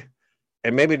dig,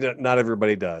 and maybe not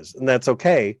everybody does, and that's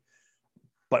okay.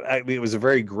 But it was a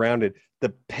very grounded.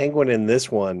 The Penguin in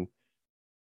this one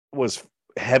was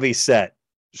heavy set,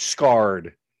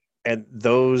 scarred, and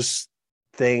those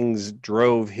things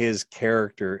drove his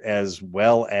character, as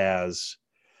well as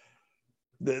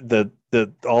the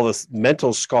all the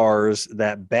mental scars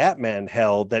that Batman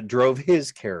held that drove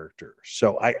his character.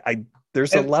 So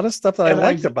there's a lot of stuff that I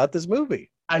liked about this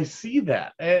movie. I see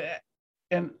that,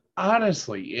 and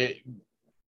honestly,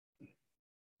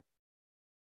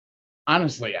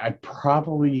 I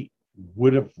probably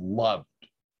would have loved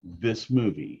this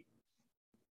movie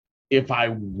if I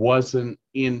wasn't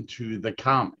into the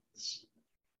comics.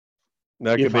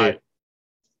 That could be,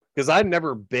 because I've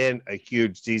never been a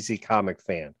huge DC comic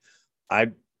fan.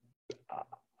 I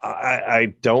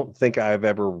don't think I've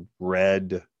ever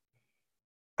read.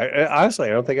 Honestly,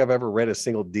 I don't think I've ever read a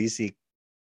single DC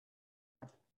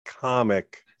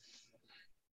comic.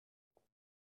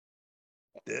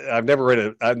 I've never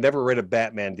read a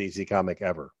Batman DC comic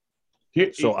ever.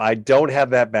 So I don't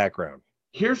have that background.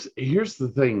 Here's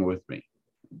the thing with me.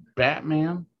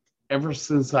 Batman, ever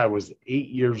since I was 8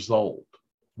 years old,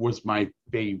 was my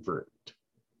favorite.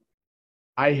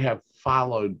 I have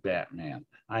followed Batman.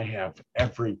 I have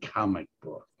every comic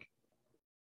book.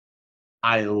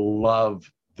 I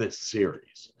love this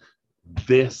series.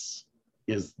 This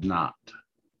is not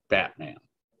Batman.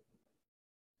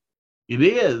 It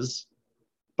is,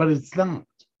 but it's not.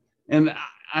 And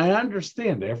I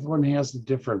understand everyone has a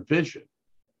different vision.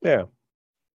 Yeah.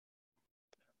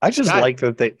 I just like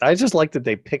that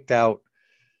they picked out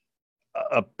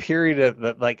a period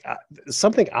of like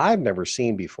something I've never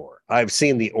seen before. I've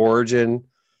seen the origin,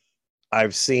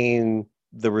 I've seen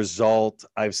the result,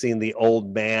 I've seen the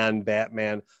old man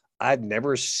Batman. I'd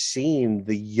never seen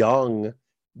the young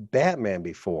Batman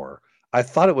before. I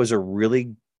thought it was a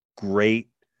really great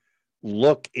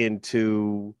look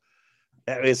into.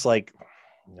 It's like,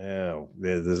 no,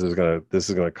 this is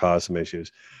gonna cause some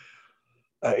issues.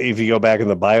 If you go back in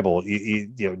the Bible,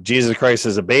 you know, Jesus Christ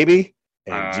is a baby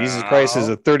and Jesus Christ is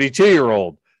a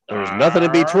 32-year-old. There's nothing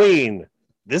in between.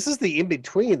 This is the in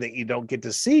between that you don't get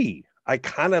to see. I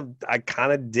kind of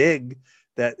dig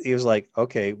that he was like,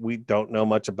 okay, we don't know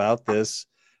much about this.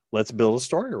 Let's build a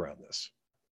story around this.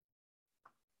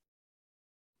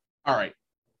 All right.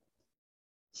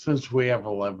 Since we have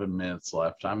 11 minutes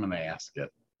left, I'm going to ask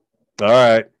it. All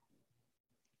right.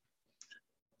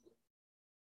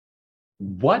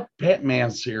 What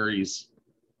Batman series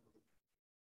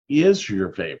is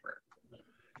your favorite?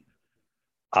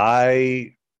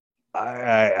 I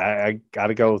got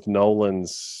to go with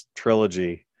Nolan's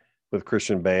trilogy with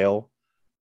Christian Bale.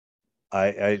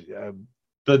 The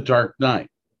Dark Knight.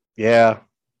 Yeah.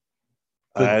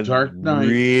 The Dark Knight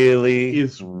really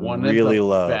is one really of the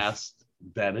love. best.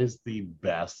 That is the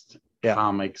best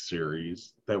comic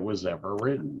series that was ever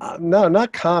written. No,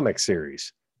 not comic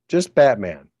series, just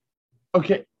Batman.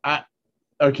 Okay, I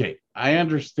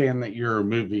understand that you're a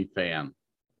movie fan.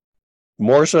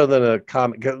 More so than a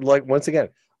comic. Like, once again,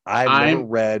 I've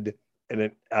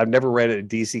never read a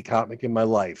DC comic in my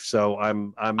life, so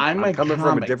I'm coming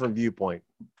from a different viewpoint.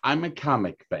 I'm a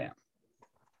comic fan.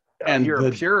 And you're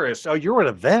a purist. Oh, you're one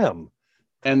of them.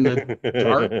 And the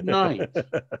Dark Knight.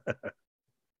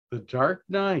 The Dark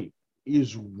Knight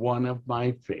is one of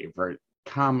my favorite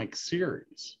comic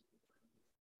series.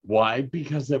 Why?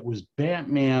 Because it was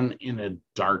Batman in a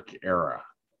dark era.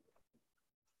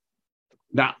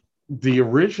 Now, the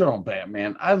original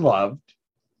Batman I loved,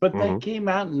 but that came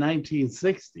out in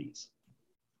 1960s.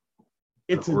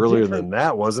 It's earlier than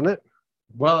that, wasn't it?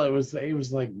 Well, it was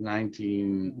like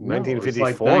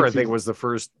 1954. I think was the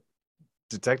first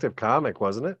detective comic,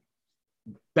 wasn't it?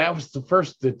 That was the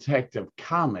first detective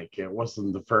comic. It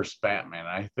wasn't the first Batman.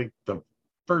 I think the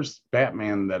first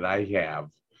Batman that I have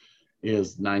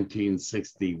is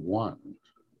 1961.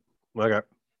 Okay.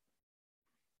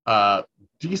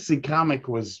 DC Comic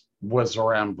was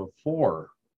around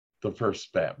before the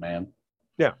first Batman.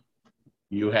 Yeah.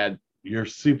 You had your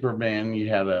Superman, you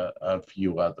had a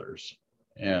few others.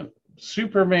 And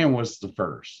Superman was the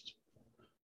first.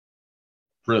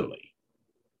 Really.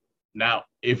 Now,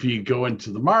 if you go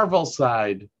into the Marvel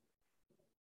side,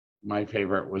 my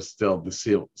favorite was still the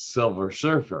Silver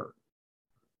Surfer,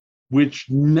 which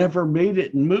never made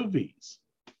it in movies.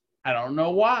 I don't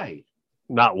know why.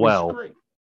 Not well.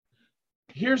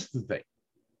 Here's the thing.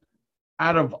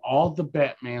 Out of all the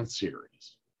Batman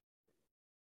series,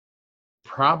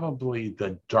 probably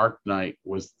the Dark Knight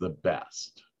was the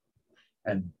best.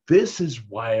 And this is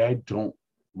why I don't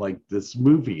like this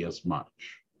movie as much.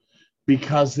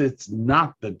 Because it's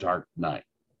not the Dark Knight.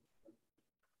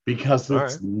 Because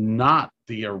it's not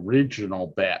the original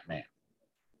Batman.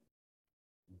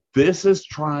 This is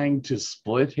trying to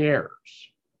split hairs.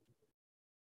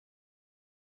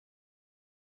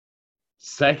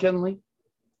 Secondly,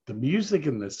 the music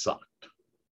in this sucked.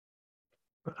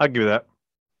 I'll give you that.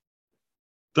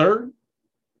 Third,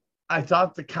 I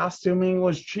thought the costuming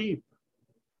was cheap.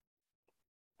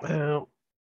 Well,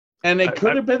 and it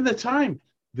could have been the time.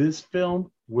 This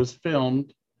film was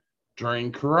filmed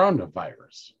during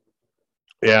coronavirus.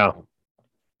 Yeah.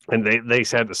 And they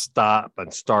had to stop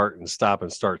and start and stop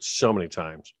and start so many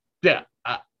times. Yeah.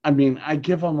 I mean, I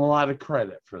give them a lot of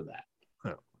credit for that.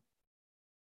 Yeah.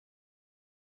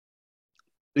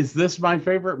 Is this my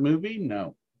favorite movie?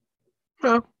 No.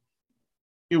 No.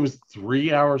 It was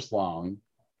 3 hours long.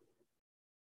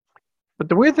 But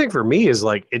the weird thing for me is,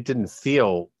 like, it didn't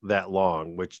feel that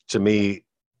long, which to me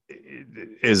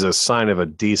is a sign of a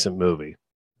decent movie.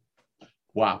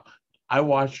 Wow. I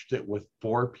watched it with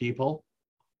 4 people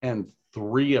and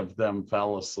 3 of them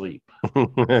fell asleep.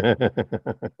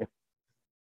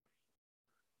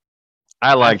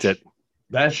 I liked it.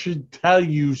 That should tell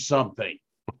you something.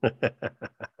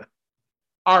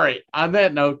 All right. On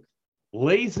that note,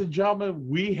 ladies and gentlemen,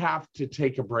 we have to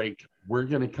take a break. We're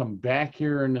going to come back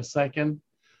here in a second.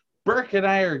 Burke and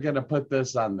I are going to put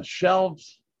this on the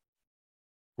shelves.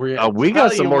 We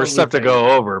got some more stuff to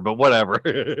go over, but whatever.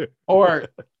 Or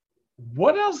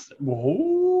what else?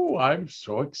 Oh, I'm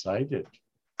so excited.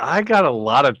 I got a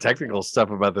lot of technical stuff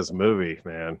about this movie,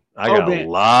 man. I got a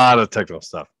lot of technical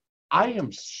stuff. I am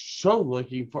so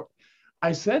looking for.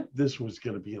 I said this was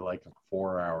going to be like a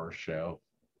 4-hour show.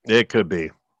 It could be.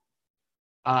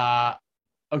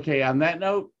 Okay. On that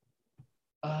note,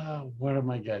 what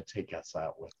am I going to take us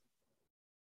out with?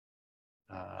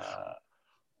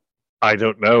 I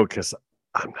don't know because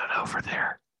I'm not over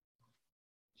there.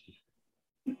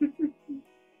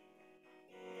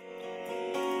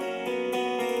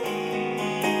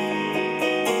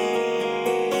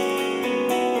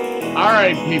 All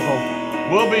right, people.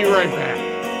 We'll be right back.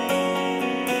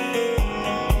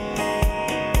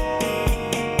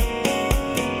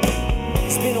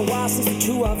 It's been a while since the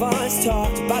two of us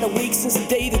talked. About a week since the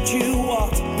day that you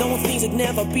walked. Knowing things would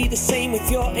never be the same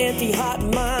with your empty heart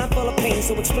and mind full of pain.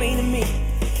 So explain to me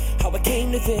how I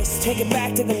came to this. Take it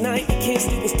back to the night we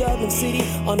kissed. It was Dublin City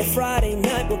on a Friday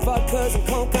night with vodkas and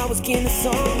coke. I was getting the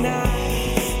song now.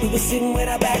 We were sitting with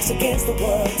our backs against the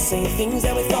world, saying things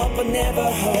that we thought but never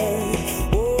heard.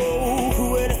 Oh,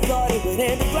 who would have thought it would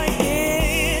end up like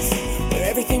this? Where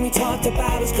everything we talked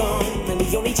about is gone, and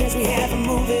the only chance we have of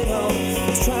moving on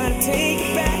is trying to take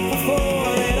it back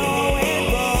before it all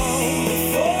went wrong.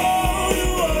 Before the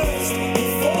worst,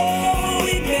 before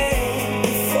we met,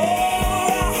 before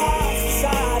our hearts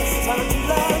decided it's time to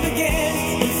love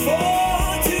again.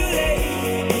 Before too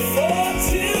late, before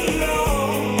too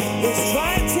long, let's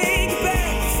try to take it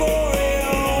back before it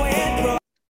all went wrong.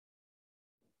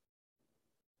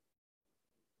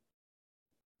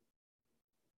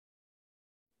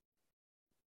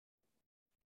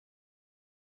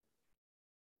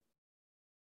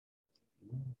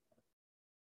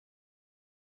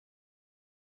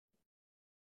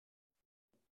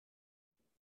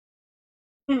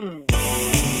 I'm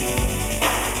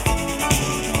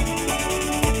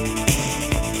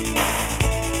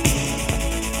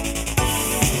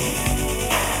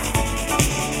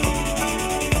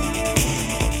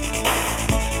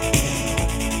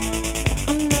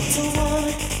not a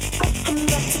woman, I'm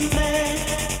not a man.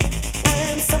 I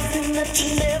am something that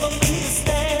you never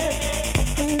understand.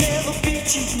 I never beat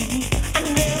you, I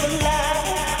never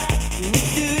lie. And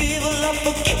if you evil, I'll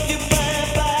forgive you bye.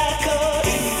 'Cause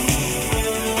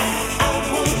I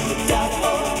would die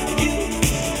for you,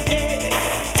 yeah.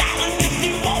 Darling, if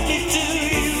you want me to,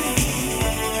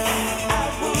 I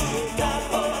would die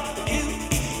for you.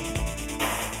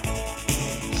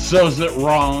 So is it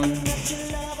wrong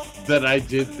that I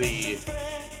did the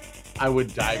I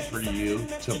would die for you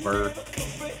to Burke?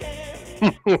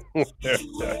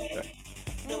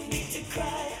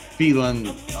 Feeling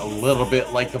a little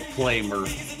bit like a flamer.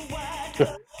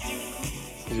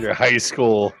 Your high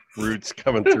school roots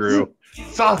coming through.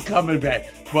 It's all coming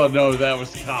back. Well, no, that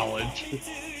was college.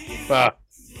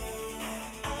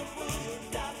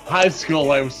 High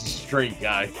school, I was a straight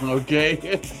guy,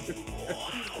 okay?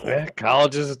 Yeah,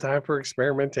 college is a time for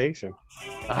experimentation.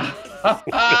 All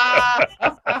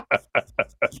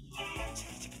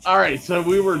right, so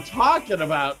we were talking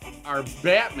about our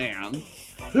Batman,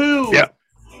 who,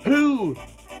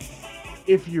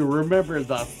 if you remember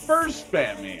the first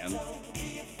Batman,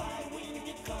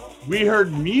 we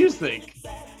heard music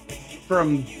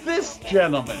from this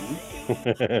gentleman.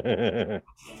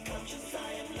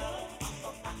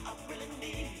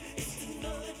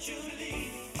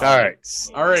 All right.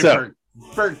 So,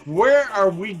 Burke, where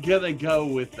are we gonna go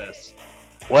with this?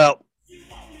 Well,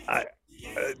 a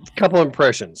couple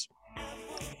impressions.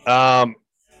 The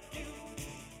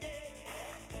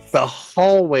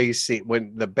hallway scene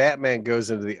when the Batman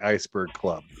goes into the Iceberg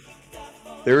Club,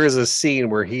 there is a scene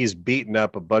where he's beating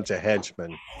up a bunch of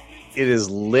henchmen. It is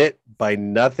lit by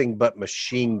nothing but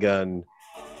machine gun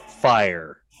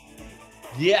fire.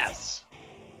 Yes.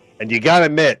 And you gotta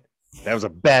admit, that was a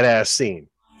badass scene.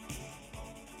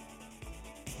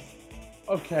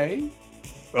 Okay.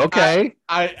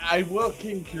 I will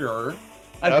concur.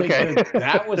 I think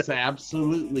that was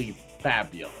absolutely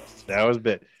fabulous. That was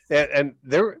bit. And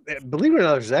there, believe it or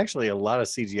not, there's actually a lot of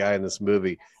CGI in this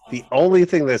movie. The only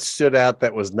thing that stood out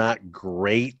that was not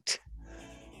great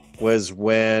was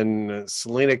when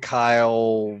Selena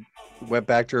Kyle went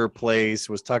back to her place,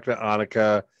 was talking to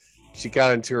Annika. She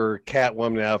got into her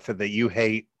Catwoman outfit that you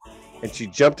hate, and she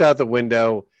jumped out the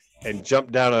window and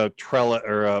jumped down a trellis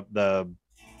or the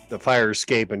fire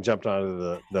escape and jumped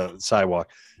onto the sidewalk.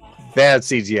 Bad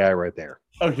CGI right there.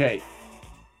 Okay.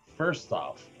 first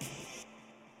off,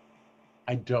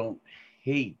 I don't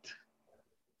hate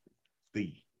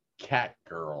the cat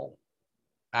girl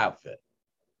outfit.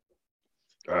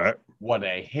 All right. What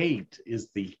I hate is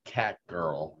the cat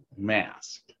girl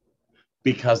mask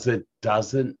because it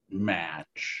doesn't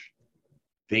match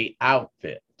the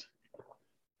outfit.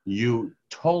 You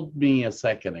told me a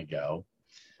second ago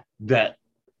that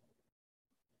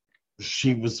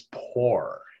she was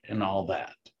poor and all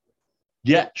that.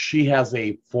 Yet she has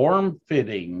a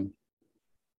form-fitting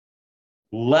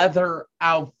leather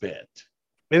outfit.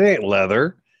 It ain't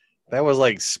leather. That was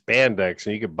like spandex,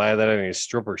 and you could buy that in a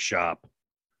stripper shop,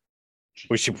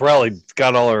 which she probably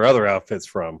got all her other outfits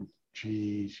from.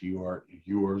 Jeez, you are.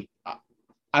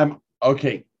 I'm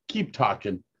okay. Keep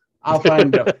talking. I'll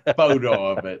find a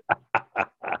photo of it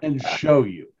and show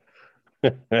you.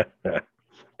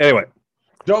 Anyway,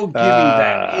 Don't give me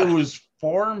that. It was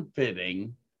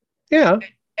form-fitting. Yeah,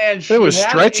 and it was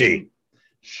stretchy.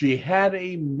 She had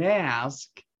a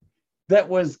mask that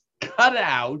was cut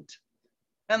out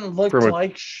and looked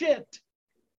like shit.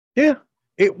 Yeah.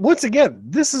 Once again,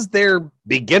 this is their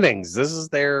beginnings.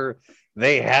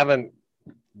 They haven't,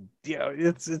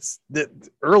 it's the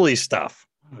early stuff.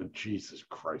 Oh, Jesus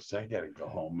Christ. I got to go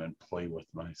home and play with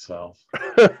myself.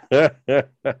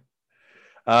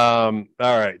 All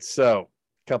right. So,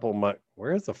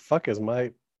 where the fuck is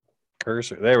my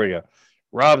cursor? There we go.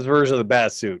 Rob's version of the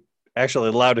bat suit actually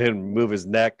allowed him to move his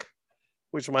neck,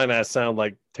 which might not sound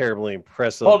like terribly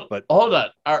impressive. But hold on.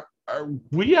 Are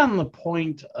we on the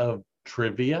point of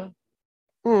trivia?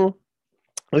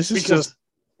 This is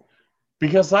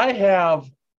because I have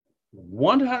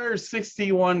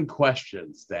 161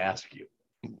 questions to ask you.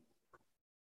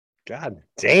 God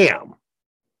damn.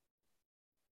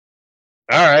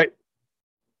 All right.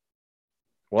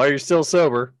 While you're still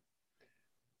sober,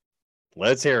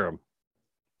 let's hear them.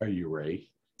 Are you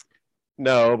ready?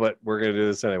 No, but we're going to do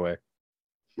this anyway.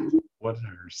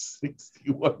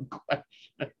 161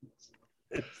 questions.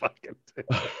 Fucking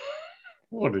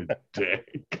what a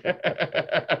dick.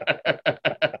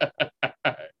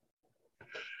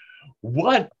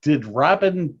 What did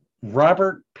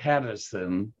Robert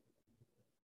Pattinson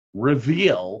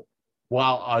reveal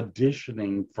while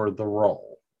auditioning for the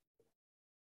role?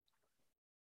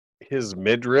 His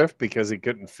midriff, because he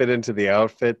couldn't fit into the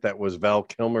outfit that was Val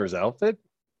Kilmer's outfit?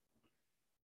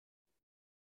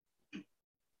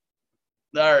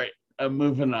 All right, I'm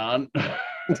moving on.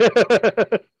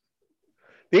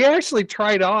 He actually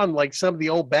tried on like some of the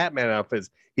old Batman outfits.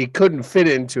 He couldn't fit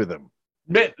into them.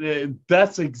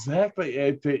 That's exactly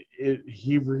it.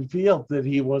 He revealed that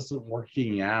he wasn't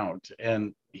working out,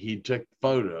 and he took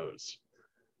photos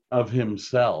of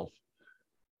himself,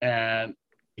 and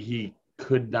he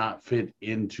could not fit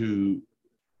into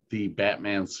the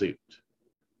Batman suit.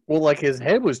 Well, like his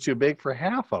head was too big for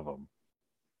half of them.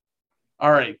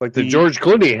 All right. Like the George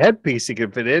Clooney headpiece he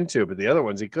could fit into, but the other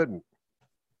ones he couldn't.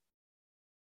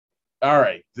 All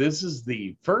right. This is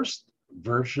the first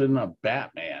version of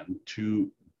Batman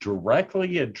to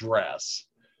directly address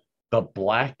the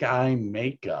black eye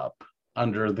makeup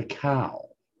under the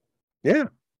cowl. Yeah.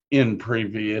 In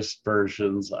previous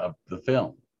versions of the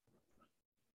film.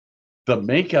 The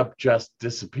makeup just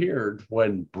disappeared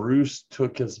when Bruce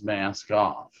took his mask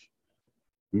off.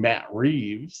 Matt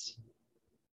Reeves.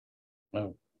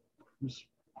 Oh,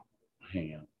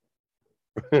 hang on.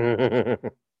 Who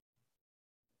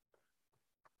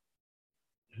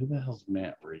the hell's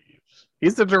Matt Reeves?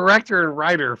 He's the director and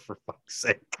writer, for fuck's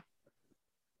sake.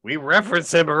 We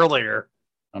referenced him earlier.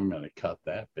 I'm going to cut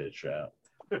that bitch out.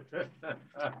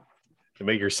 To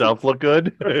make yourself look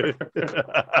good?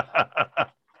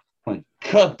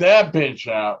 Cut that bitch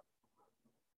out.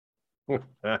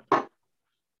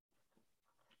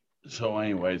 So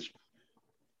anyways,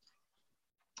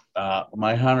 my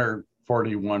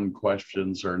 141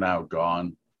 questions are now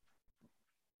gone.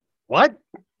 What?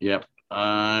 Yep,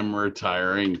 I'm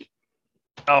retiring.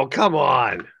 Oh, come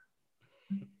on.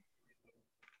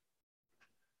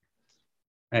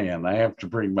 Hang on, I have to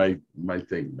bring my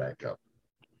thing back up.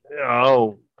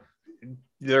 Oh,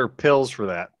 there are pills for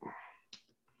that.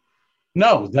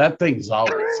 No, that thing's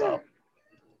always up.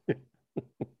 I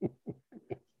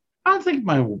don't think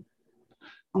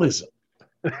listen.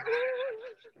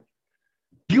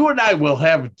 You and I will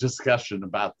have a discussion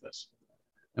about this.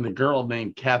 And a girl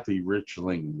named Kathy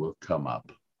Richling will come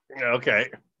up. Okay.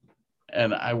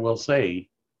 And I will say,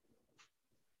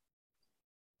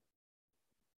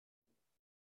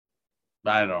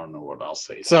 I don't know what I'll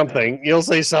say. Something. Today. You'll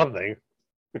say something.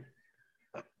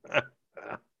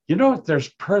 You know what? There's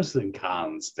pros and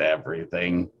cons to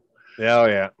everything. Oh,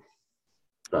 yeah.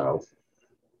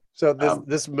 So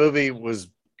this movie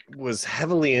was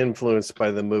heavily influenced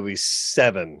by the movie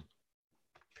Seven.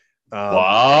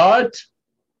 What?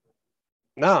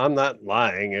 No, I'm not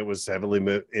lying. It was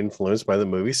heavily influenced by the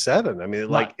movie Seven. I mean,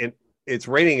 it's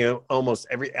rating almost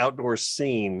every outdoor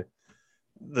scene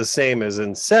the same as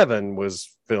in Seven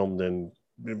was filmed in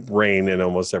rain in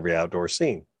almost every outdoor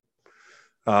scene.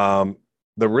 The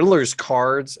Riddler's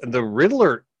cards and the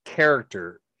Riddler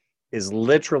character is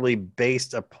literally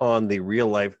based upon the real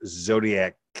life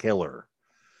Zodiac killer,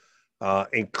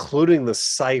 including the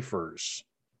ciphers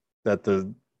that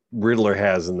the Riddler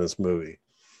has in this movie.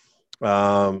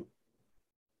 And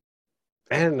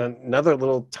another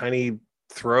little tiny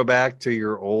throwback to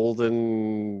your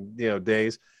olden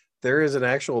days. There is an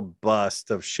actual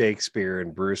bust of Shakespeare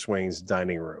in Bruce Wayne's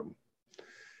dining room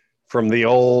from the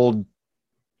old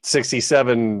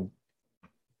 67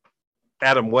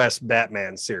 Adam West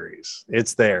Batman series.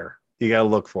 It's there. You got to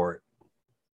look for it.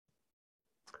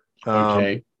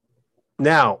 Okay.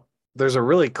 Now, there's a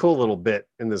really cool little bit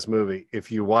in this movie.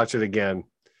 If you watch it again,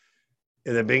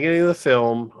 in the beginning of the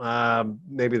film,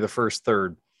 maybe the first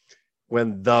third,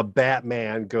 when the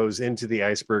Batman goes into the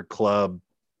Iceberg Club,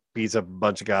 beats up a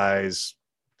bunch of guys,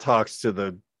 talks to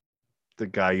the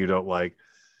guy you don't like,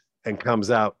 and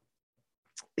comes out.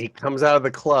 He comes out of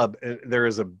the club, and there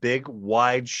is a big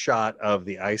wide shot of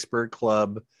the Iceberg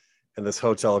Club and this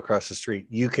hotel across the street.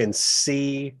 You can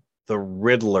see the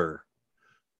Riddler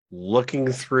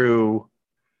looking through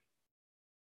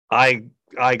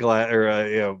eyeglass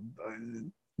or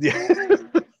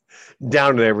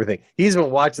down to everything. He's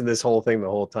been watching this whole thing the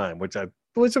whole time, which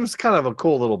was kind of a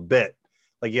cool little bit.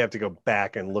 Like, you have to go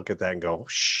back and look at that and go,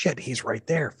 shit, he's right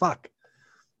there. Fuck.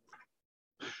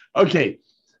 Okay,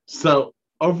 so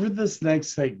over this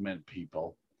next segment,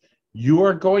 people, you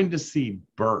are going to see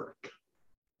Burke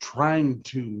trying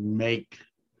to make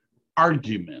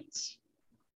arguments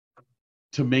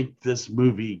to make this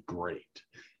movie great.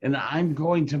 And I'm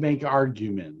going to make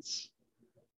arguments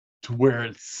to where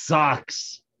it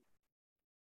sucks.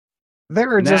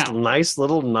 There are just nice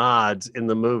little nods in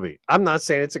the movie. I'm not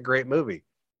saying it's a great movie.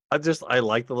 I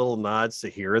like the little nods to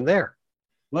here and there.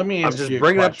 Let me ask you. I'm just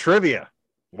bringing up trivia.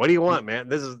 What do you want, man?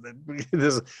 This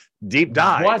is deep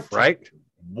dive, right?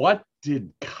 What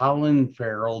did Colin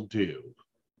Farrell do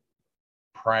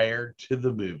prior to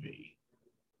the movie?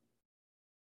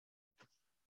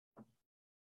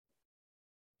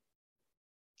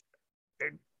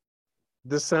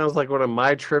 This sounds like one of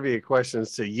my trivia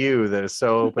questions to you that is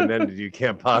so open-ended you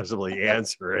can't possibly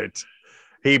answer it.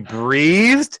 He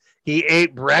breathed? He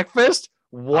ate breakfast?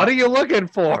 What are you looking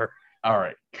for? All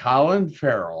right. Colin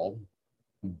Farrell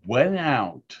went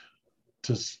out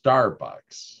to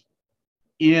Starbucks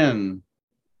in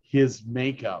his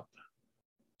makeup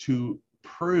to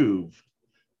prove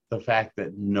the fact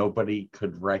that nobody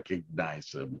could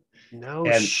recognize him. No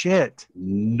shit.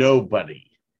 Nobody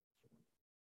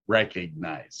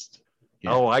recognized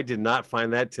him. Oh, I did not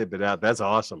find that tidbit out. That's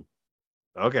awesome.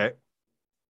 Okay.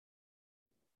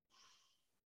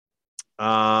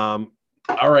 All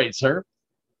right, sir.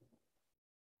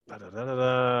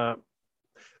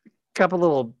 Couple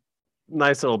little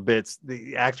nice little bits.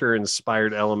 The actor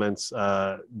inspired elements.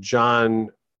 John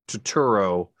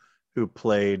Turturro, who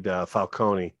played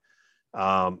Falcone,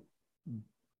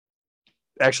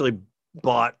 actually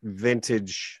bought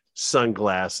vintage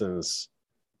sunglasses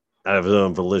out of his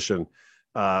own volition,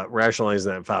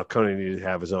 rationalizing that Falcone needed to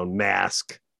have his own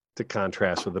mask to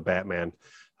contrast with the Batman.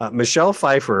 Michelle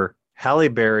Pfeiffer, Halle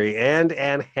Berry, and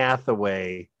Anne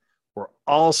Hathaway were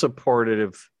all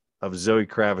supportive of Zoe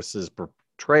Kravitz's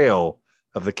portrayal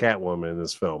of the Catwoman in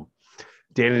this film.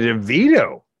 Danny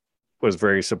DeVito was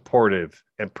very supportive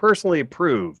and personally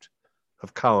approved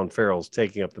of Colin Farrell's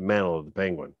taking up the mantle of the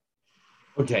Penguin.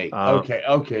 Okay.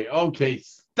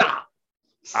 Stop.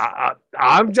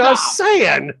 I'm just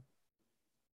saying.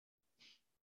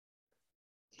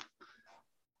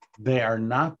 They are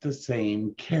not the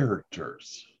same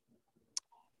characters.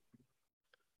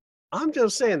 I'm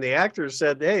just saying the actors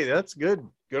said, hey, that's good.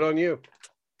 Good on you.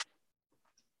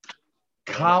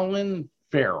 Colin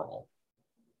Farrell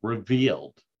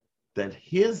revealed that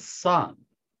his son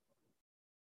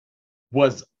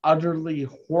was utterly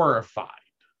horrified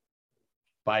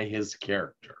by his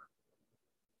character.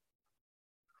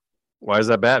 Why is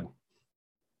that bad?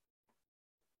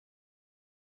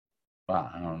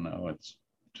 Well, I don't know. It's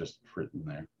just written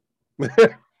there.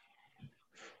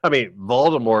 I mean,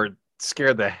 Voldemort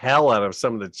scared the hell out of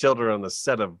some of the children on the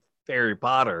set of Harry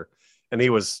Potter, and he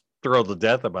was thrilled to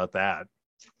death about that.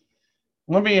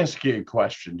 Let me ask you a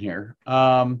question here.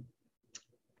 Robert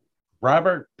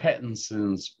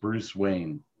Pattinson's Bruce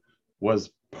Wayne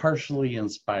was partially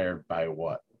inspired by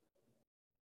what?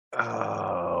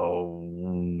 Oh,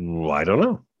 I don't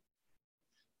know.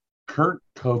 Kurt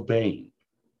Cobain.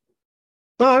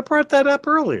 No, I brought that up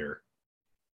earlier.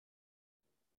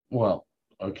 Well,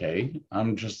 okay.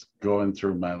 I'm just going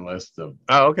through my list of.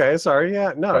 Oh, okay. Sorry.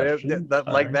 Yeah. No, Questions?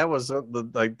 that was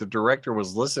the director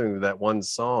was listening to that one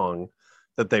song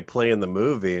that they play in the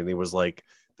movie, and he was like,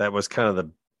 that was kind of the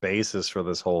basis for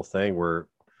this whole thing, where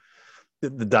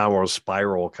the downward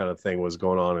spiral kind of thing was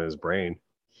going on in his brain.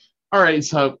 All right.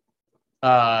 So,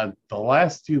 the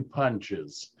last two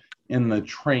punches in the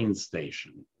train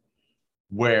station,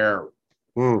 where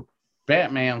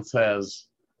Batman says,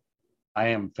 "I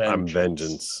am vengeance." I'm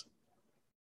vengeance.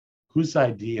 Whose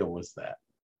idea was that?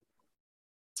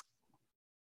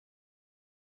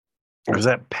 Was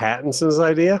that Pattinson's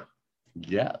idea?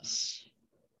 Yes.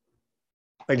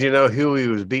 Like, do you know who he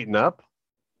was beating up?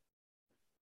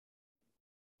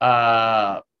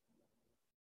 I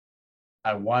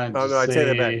wanted to I take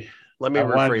that back. say. Let me I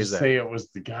wanted to rephrase that. say it was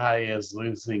the guy is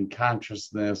losing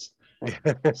consciousness.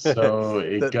 So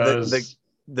it goes.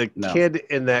 The No. kid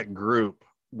in that group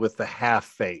with the half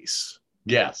face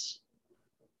Yes.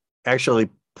 actually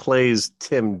plays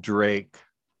Tim Drake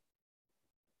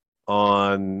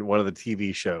on one of the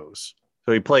TV shows.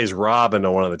 So he plays Robin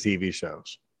on one of the TV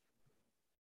shows.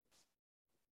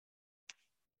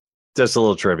 Just a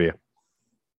little trivia.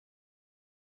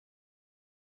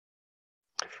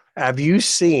 Have you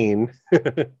seen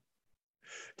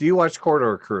do you watch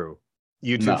Corridor Crew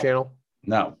YouTube No. channel?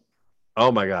 No. Oh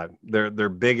my god, they're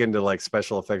big into like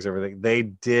special effects, everything. They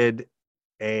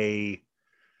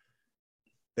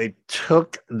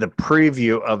took the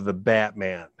preview of the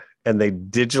Batman and they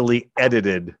digitally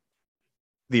edited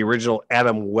the original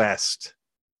Adam West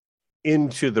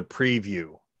into the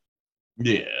preview.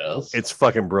 Yes. It's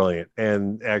fucking brilliant.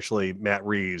 And actually Matt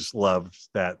Reeves loved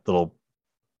that little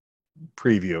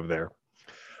preview of there.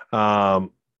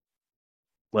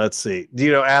 Let's see. Do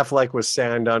you know Affleck was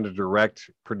signed on to direct,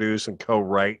 produce, and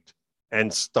co-write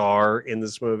and star in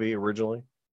this movie originally?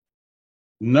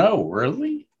 No,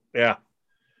 really? Yeah.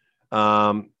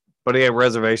 But he had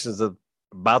reservations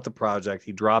about the project.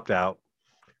 He dropped out.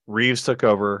 Reeves took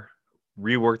over,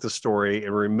 reworked the story,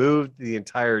 and removed the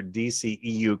entire DC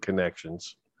EU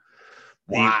connections.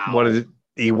 Wow.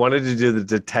 He wanted to do the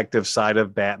detective side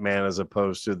of Batman as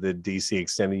opposed to the DC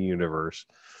extended universe.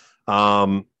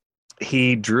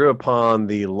 He drew upon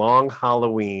the Long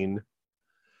Halloween,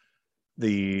 and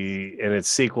its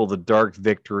sequel, The Dark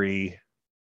Victory,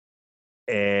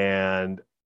 and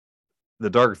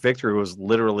The Dark Victory was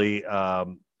literally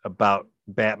about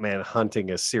Batman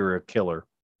hunting a serial killer.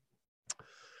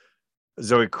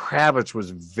 Zoe Kravitz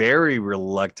was very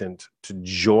reluctant to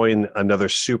join another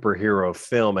superhero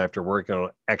film after working on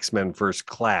X-Men First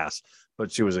Class,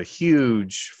 but she was a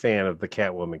huge fan of the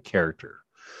Catwoman character.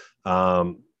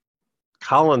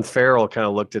 Colin Farrell kind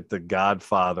of looked at The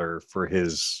Godfather for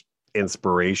his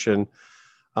inspiration.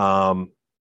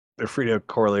 Frida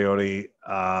Corleone,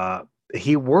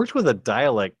 he worked with a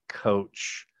dialect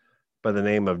coach by the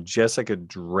name of Jessica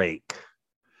Drake.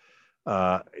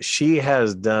 She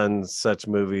has done such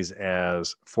movies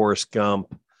as Forrest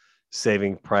Gump,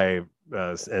 Saving Private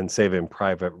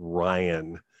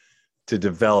Ryan to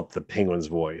develop the Penguin's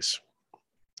voice.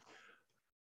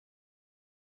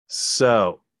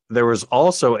 So there was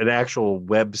also an actual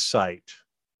website,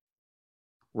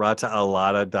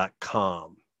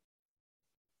 rataalada.com,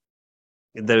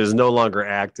 that is no longer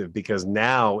active because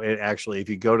now it actually, if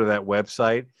you go to that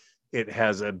website, it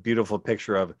has a beautiful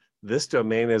picture of this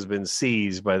domain has been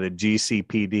seized by the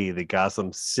GCPD, the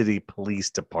Gotham City Police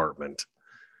Department.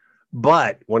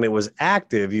 But when it was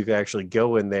active, you could actually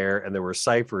go in there and there were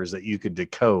ciphers that you could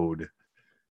decode,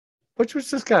 which was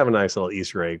just kind of a nice little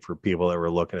Easter egg for people that were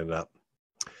looking it up.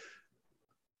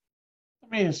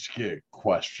 Let me ask you a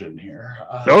question here.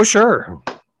 Oh, sure.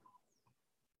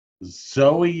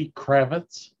 Zoe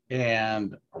Kravitz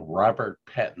and Robert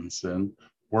Pattinson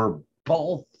were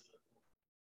both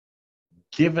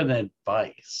given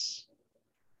advice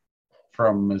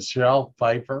from Michelle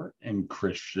Pfeiffer and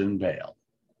Christian Bale.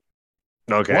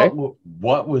 Okay.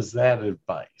 What was that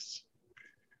advice?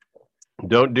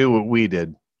 Don't do what we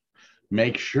did.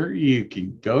 Make sure you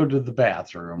can go to the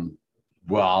bathroom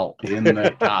while in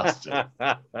the costume.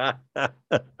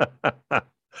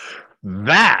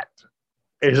 That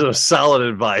is a solid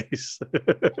advice.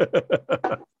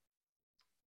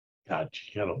 God,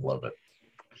 you gotta love it.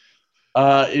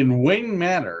 In Wayne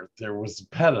Manor, there was a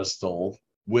pedestal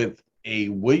with a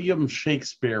William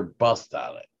Shakespeare bust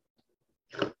on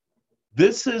it.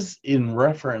 This is in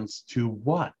reference to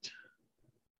what?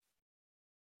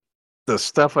 the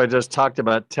stuff I just talked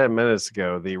about 10 minutes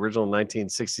ago, the original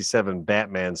 1967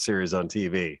 Batman series on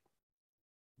TV.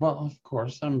 Well, of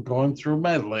course, I'm going through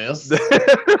my list.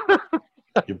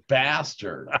 You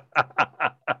bastard.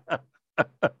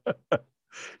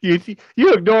 You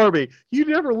ignore me. You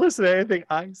never listen to anything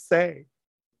I say.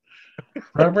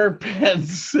 Robert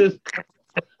Pattinson.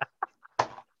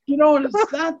 You know,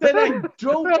 it's not that I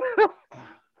don't.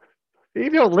 You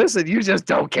don't listen. You just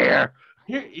don't care.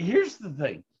 Here's the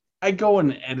thing. I go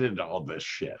and edit all this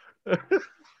shit.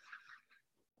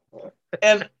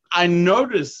 And I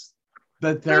notice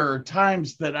that there are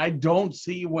times that I don't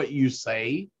see what you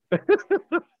say.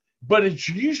 But it's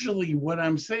usually when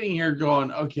I'm sitting here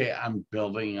going, okay, I'm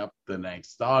building up the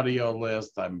next audio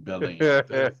list. I'm building up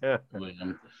this.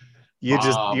 You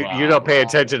don't pay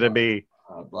attention to me.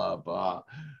 Blah, blah.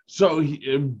 So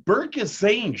Burke is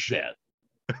saying shit.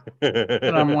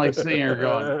 And I'm like sitting here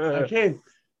going, okay.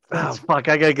 Oh, fuck,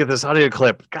 I got to get this audio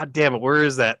clip. God damn it. Where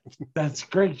is that? That's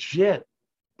great shit.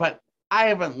 But I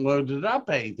haven't loaded up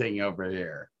anything over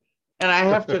here. And I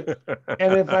have to,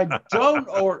 and if I don't,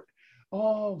 or,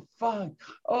 oh,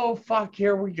 fuck,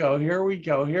 here we go. Fuck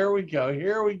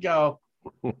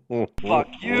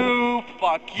you,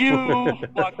 fuck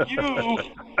you.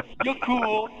 You're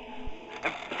cool.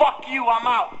 And fuck you, I'm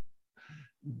out.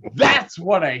 That's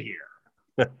what I hear.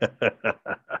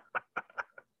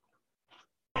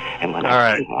 And when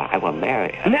I see her, I will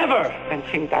marry her. Never! And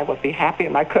think I will be happy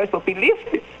and my curse will be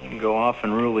lifted. You can go off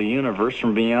and rule the universe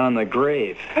from beyond the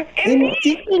grave. Or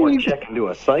check into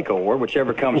a psycho ward,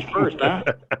 whichever comes first, huh?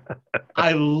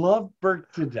 I love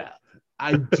Burke to death.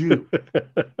 I do.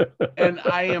 And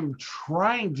I am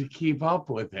trying to keep up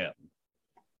with him.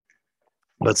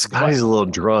 But Scotty's a little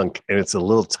drunk, and it's a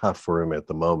little tough for him at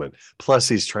the moment. Plus,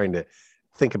 he's trying to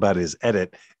think about his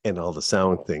edit and all the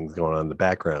sound things going on in the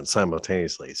background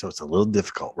simultaneously. So it's a little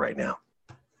difficult right now.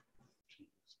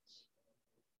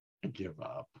 I give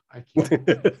up. I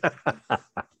can't.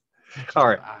 All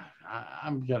right.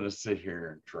 I'm going to sit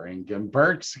here and drink, and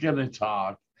Burke's going to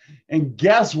talk. And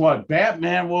guess what?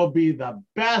 Batman will be the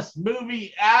best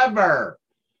movie ever.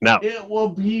 No. It will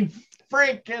be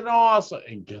freaking awesome.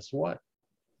 And guess what?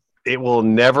 It will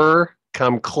never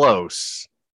come close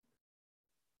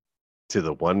to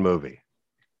the one movie.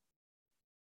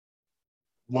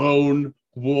 Lone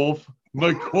Wolf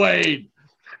McQuade.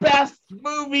 Best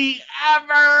movie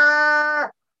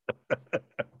ever.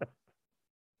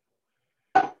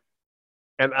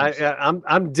 And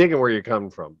I'm digging where you're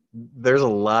coming from. There's a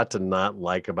lot to not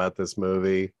like about this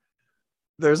movie.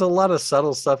 There's a lot of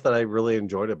subtle stuff that I really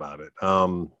enjoyed about it. I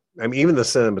mean, even the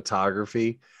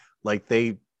cinematography, like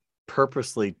they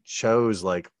purposely chose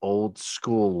like old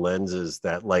school lenses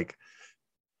that like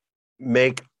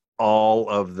make all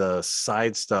of the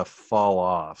side stuff fall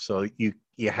off. So you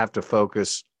have to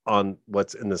focus on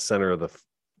what's in the center of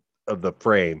the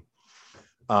frame.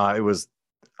 It was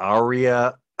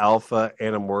Aria alpha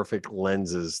anamorphic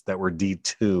lenses that were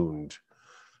detuned.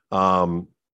 And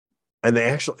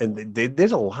they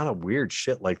did a lot of weird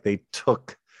shit. Like they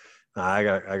took, I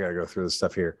gotta go through this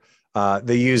stuff here.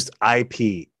 They used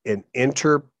IP, an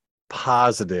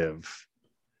interpositive,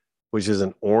 which is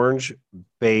an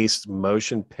orange-based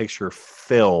motion picture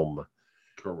film.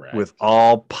 Correct. With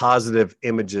all positive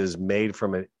images made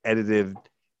from an edited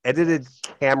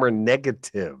camera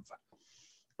negative,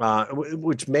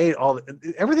 which made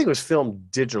everything was filmed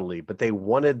digitally, but they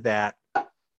wanted that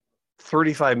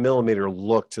 35 millimeter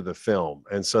look to the film.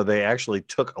 And so they actually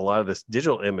took a lot of this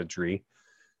digital imagery,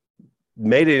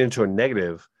 made it into a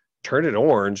negative, turned it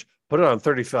orange, put it on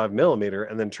 35 millimeter,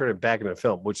 and then turn it back into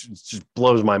film, which just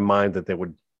blows my mind that they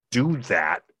would do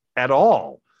that at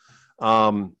all.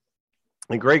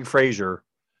 And Greg Fraser,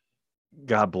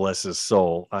 God bless his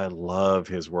soul. I love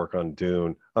his work on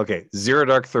Dune. Okay, Zero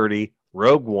Dark 30,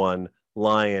 Rogue One,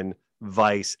 Lion,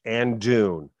 Vice, and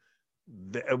Dune.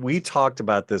 We talked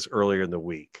about this earlier in the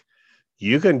week.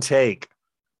 You can take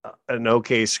an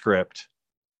okay script,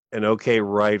 an okay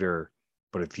writer,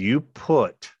 but if you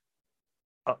put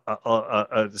a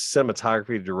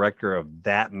cinematography director of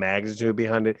that magnitude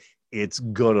behind it, it's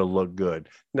going to look good.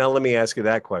 Now, let me ask you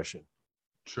that question.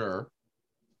 Sure.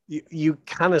 You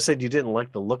kind of said you didn't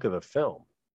like the look of the film.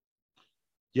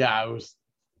 Yeah, I was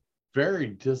very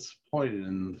disappointed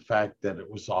in the fact that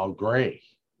it was all gray.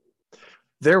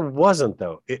 There wasn't,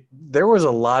 though. There was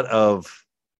a lot of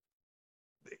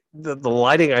the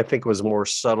lighting, I think, was more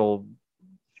subtle.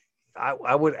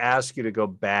 I would ask you to go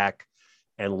back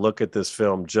and look at this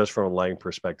film just from a lighting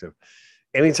perspective.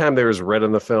 Anytime there was red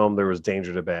in the film, there was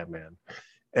danger to Batman.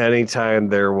 Anytime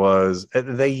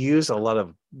they use a lot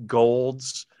of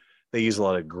golds, they use a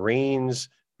lot of greens,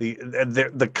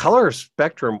 The color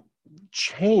spectrum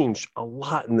changed a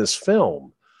lot in this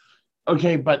film.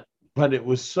 Okay, but it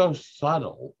was so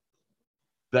subtle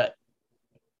that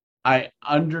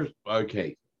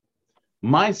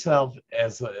myself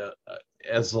as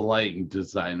a lighting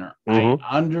designer, I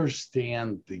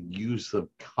understand the use of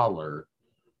color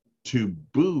to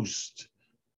boost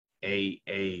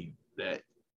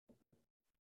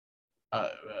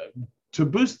to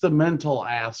boost the mental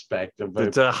aspect of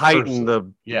it, to heighten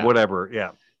the whatever.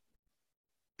 Yeah,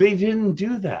 they didn't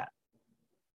do that.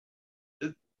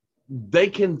 They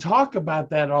can talk about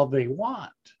that all they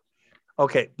want.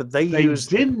 Okay, but they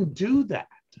didn't do that.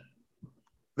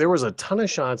 There was a ton of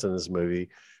shots in this movie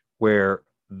where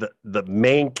the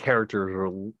main characters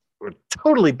were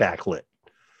totally backlit.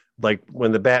 Like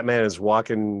when the Batman is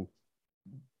walking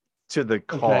to the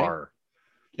car.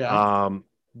 Okay. Yeah.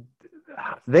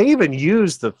 They even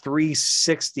used the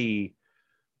 360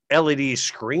 LED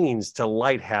screens to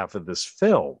light half of this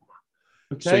film.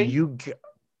 Okay.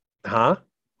 So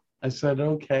I said,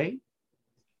 okay.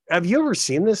 Have you ever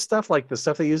seen this stuff? Like the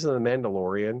stuff they use in The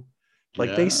Mandalorian?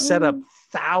 Like they set up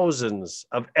thousands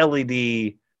of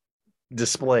LED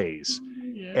displays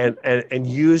and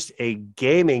used a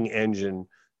gaming engine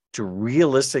to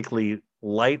realistically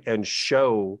light and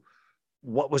show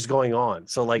what was going on.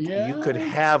 So like you could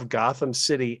have Gotham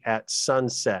City at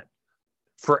sunset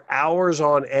for hours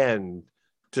on end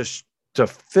to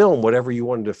film whatever you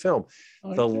wanted to film.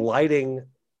 Okay. The lighting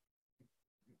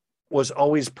was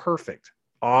always perfect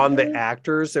on the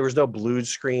actors. There was no blue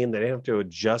screen. They didn't have to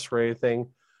adjust for anything.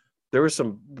 There was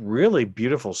some really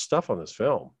beautiful stuff on this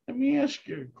film. Let me ask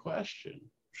you a question.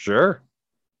 Sure.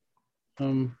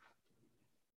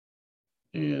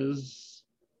 Is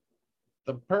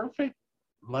the perfect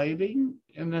lighting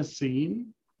in a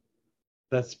scene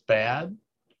that's bad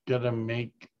gonna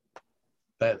make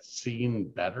that scene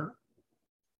better?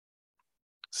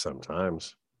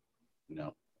 Sometimes.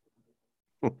 No.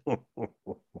 No.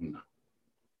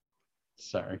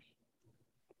 Sorry.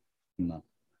 No.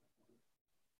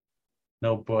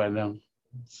 No bueno.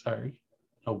 Sorry.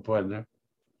 No bueno.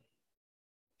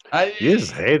 You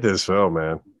just hate this film,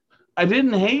 man. I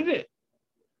didn't hate it.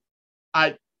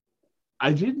 I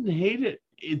didn't hate it.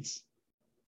 It's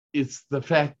the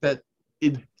fact that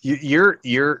your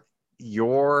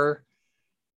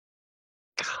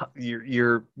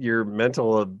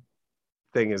mental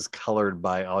thing is colored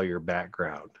by all your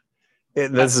background.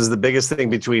 And this is the biggest thing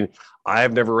between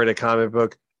I've never read a comic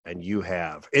book and you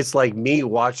have. It's like me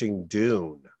watching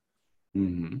Dune.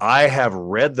 Mm-hmm. I have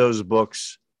read those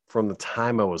books from the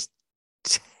time I was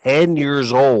 10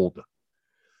 years old.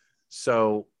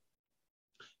 So,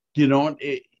 you know,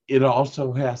 it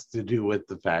also has to do with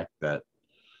the fact that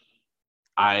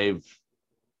I've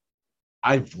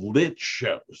lit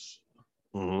shows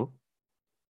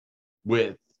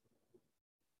with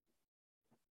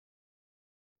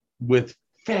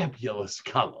fabulous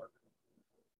color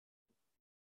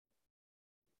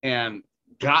and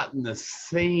gotten the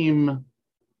same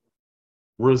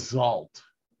result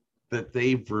that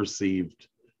they've received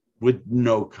with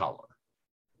no color.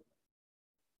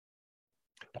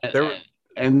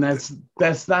 And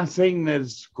that's not saying that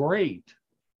it's great.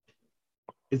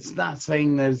 It's not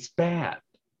saying that it's bad.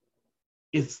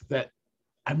 It's that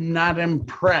I'm not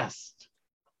impressed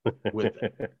with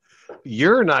it.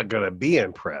 You're not going to be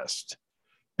impressed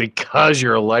because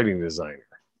you're a lighting designer.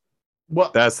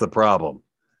 Well, that's the problem.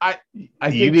 I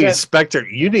think you need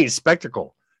You need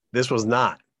spectacle. This was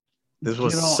not. This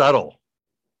was subtle.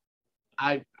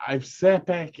 I've sat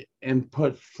back and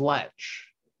put Fletch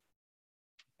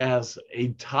as a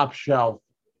top shelf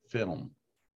film.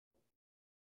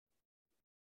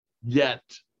 Yet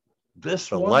the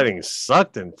lighting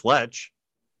sucked in Fletch.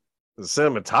 The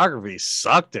cinematography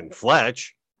sucked in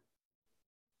Fletch.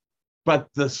 But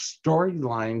the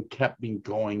storyline kept me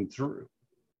going through.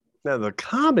 Now the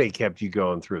comedy kept you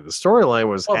going through. The storyline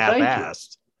was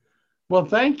half-assed. Well,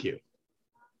 thank you.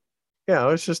 Yeah,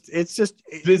 it's just.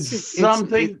 Did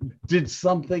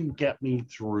something get me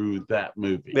through that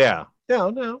movie? Yeah.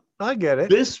 No, I get it.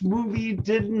 This movie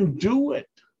didn't do it.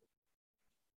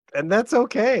 And that's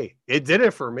okay. It did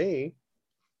it for me.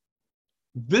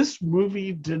 This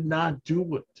movie did not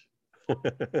do it.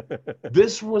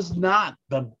 This was not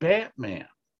the Batman.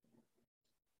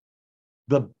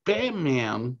 The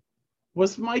Batman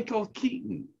was Michael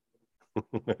Keaton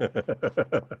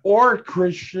or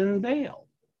Christian Bale.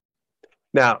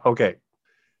 Now, okay.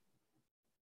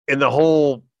 In the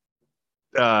whole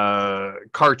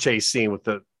car chase scene with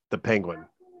the penguin.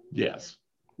 Yes.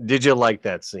 Did you like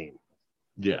that scene?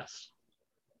 Yes.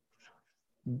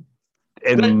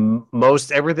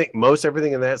 most everything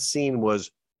in that scene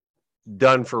was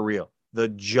done for real. The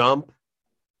jump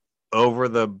over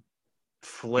the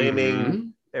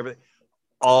flaming everything,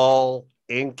 all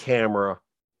in camera,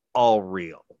 all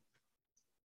real.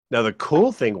 Now the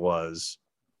cool thing was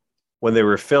when they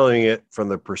were filming it from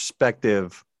the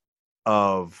perspective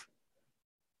of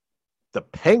the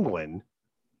Penguin,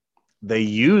 they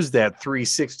used that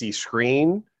 360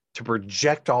 screen to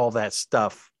project all that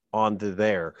stuff onto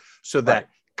there so that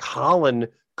Colin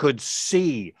could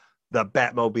see the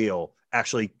Batmobile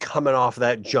actually coming off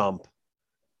that jump,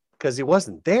 because he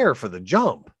wasn't there for the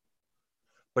jump,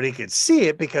 but he could see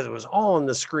it because it was all on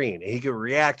the screen and he could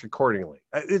react accordingly.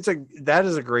 That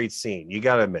is a great scene. You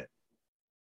got to admit.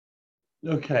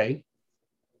 Okay.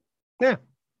 Yeah.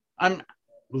 I'm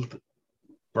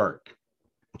Burke.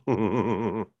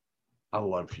 I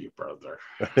love you, brother.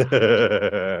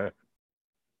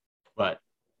 But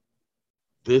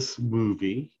this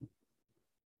movie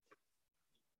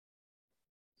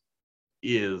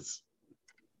is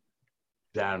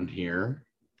down here.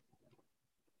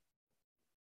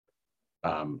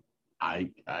 Yeah,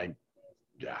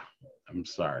 I'm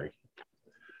sorry.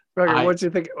 What do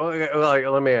you think?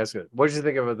 Let me ask you. What did you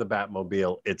think of the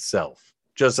Batmobile itself,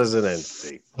 just as an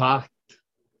entity? Sucked.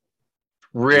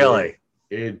 Really?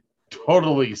 It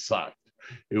totally sucked.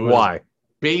 It was Why?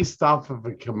 Based off of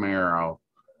a Camaro.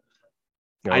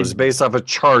 It was based off a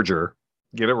Charger.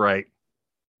 Get it right.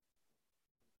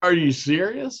 Are you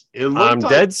serious? I'm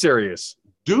dead serious.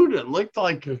 Dude, it looked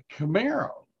like a Camaro.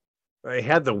 It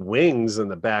had the wings in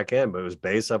the back end, but it was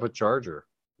based off a Charger.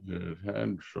 It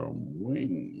had some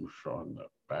wings on the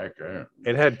back end.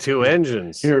 It had two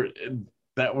engines. Here,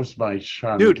 that was my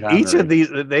Sean Dude, Connery. each of these,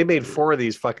 they made 4 of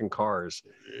these fucking cars.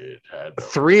 It had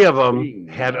 3 of them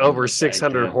had over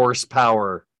 600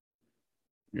 horsepower.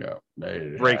 Yeah.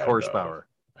 Brake horsepower.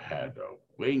 Had a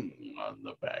wing on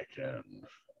the back end.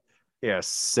 Yeah,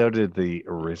 so did the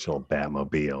original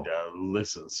Batmobile.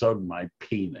 Listen, so did my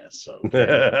penis.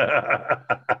 Okay?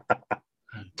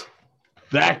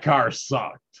 That car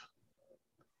sucked.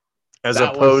 As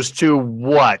opposed to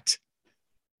what?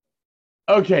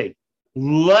 Okay,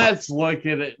 let's look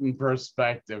at it in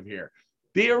perspective here.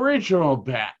 The original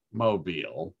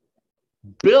Batmobile,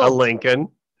 a Lincoln,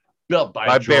 built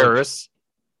by Barris,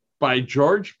 by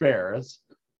George Barris,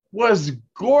 was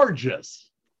gorgeous.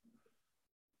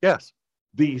 Yes.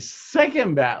 The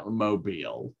second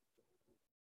Batmobile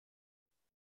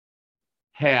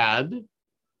had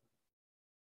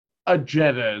a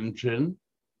jet engine,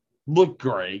 looked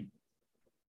great.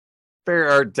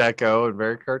 Very Art Deco and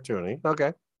very cartoony.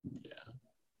 Okay. Yeah.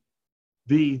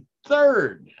 The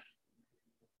third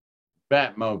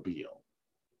Batmobile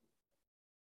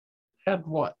had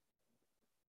what?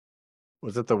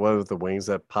 Was it the one with the wings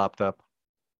that popped up?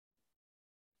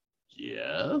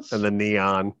 Yes. And the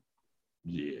neon?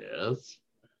 Yes.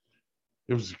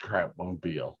 It was a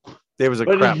crapmobile. It was a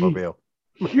crapmobile.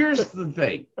 Here's the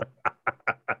thing.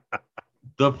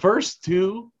 The first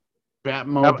 2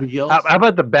 Batmobiles. How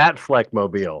about the Batfleck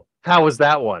mobile? How was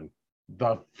that one?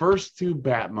 The first 2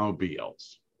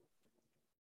 Batmobiles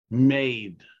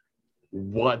made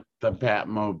what the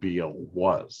Batmobile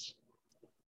was.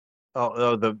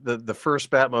 Oh, the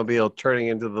first Batmobile turning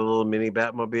into the little mini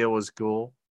Batmobile was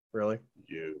cool. Really?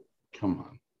 Come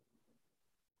on.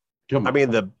 I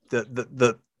mean, the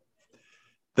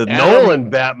Nolan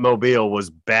Batmobile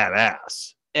was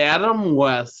badass. Adam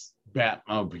West's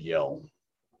Batmobile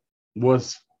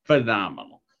was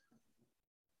phenomenal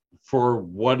for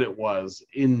what it was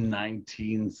in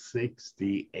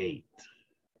 1968.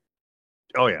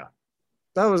 Oh yeah,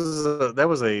 that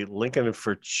was a Lincoln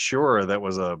for sure.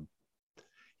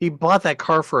 He bought that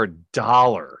car for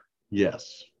 $1.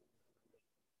 Yes,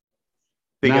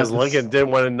 because Lincoln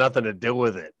didn't want nothing to do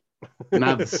with it.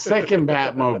 Now the second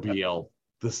Batmobile,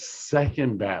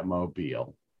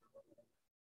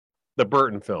 the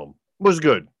Burton film was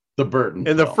good. The Burton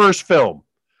in the first film.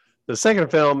 The second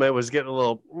film, it was getting a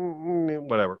little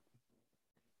whatever.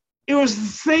 It was the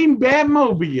same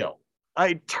Batmobile.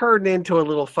 I turned into a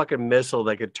little fucking missile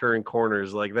that could turn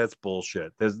corners. Like, that's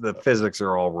bullshit. The physics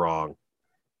are all wrong.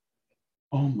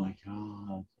 Oh my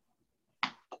god.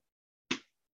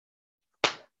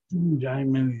 Dude,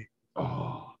 I'm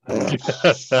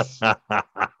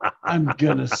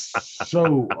gonna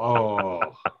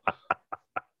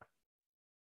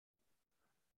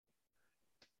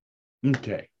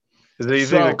Okay. Do you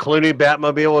think the Clooney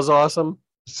Batmobile was awesome?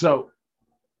 So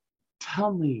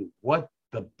tell me what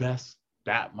the best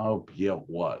Batmobile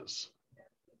was.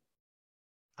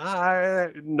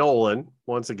 Nolan,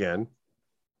 once again.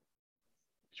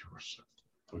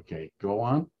 Okay, go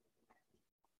on.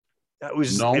 It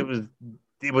was No.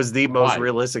 it was the most Why?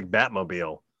 realistic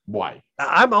Batmobile. Why?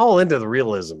 I'm all into the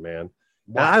realism, man.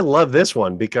 And I love this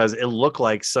one because it looked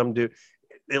like some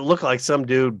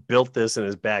dude built this in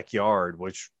his backyard,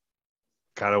 which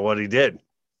kind of what he did.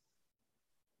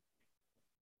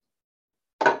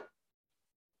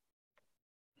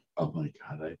 Oh my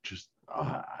God! I just,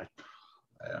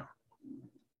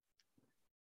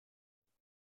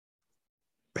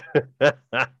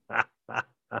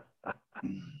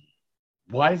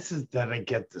 Why is it that I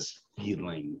get this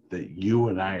feeling that you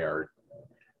and I are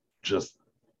just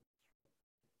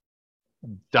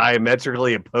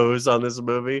diametrically opposed on this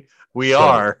movie? We So-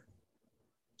 are.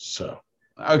 so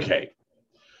okay?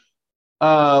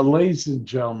 Ladies and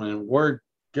gentlemen, we're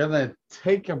gonna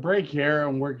take a break here,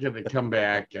 and we're gonna come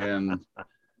back and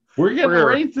we're gonna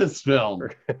rate this film.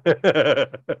 I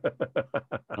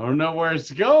don't know where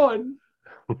it's going.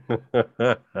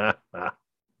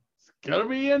 Gonna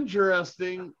be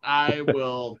interesting. I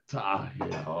will talk.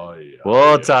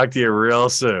 We'll talk to you real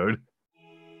soon.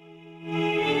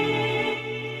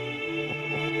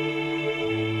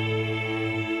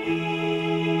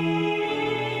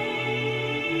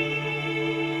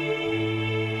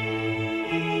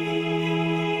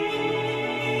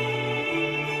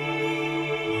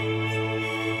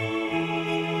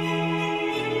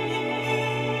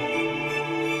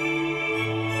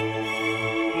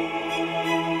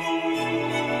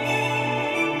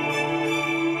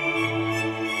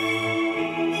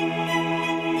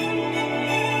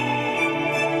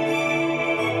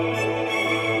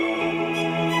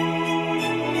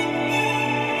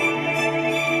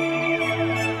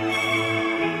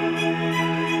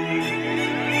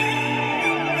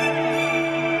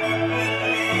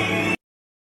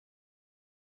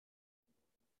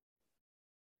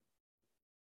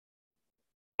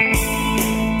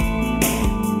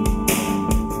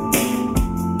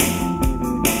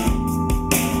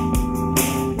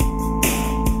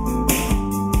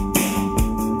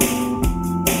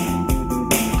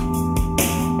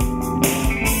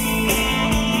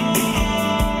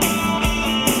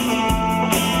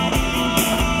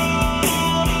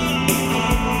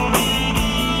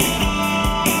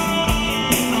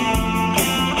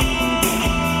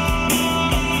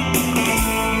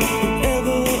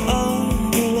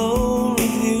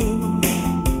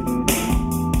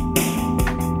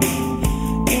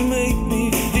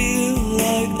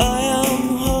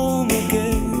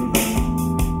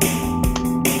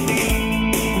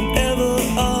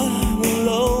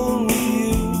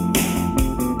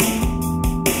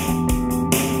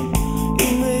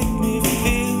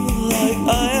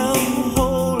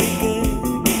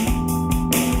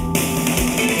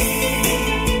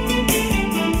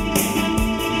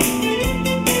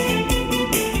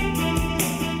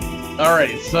 All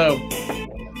right, so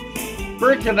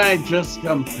Brick and I just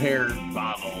compared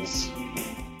bottles.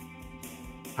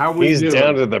 How we He's doing?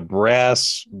 down to the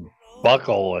brass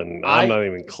buckle, and I'm not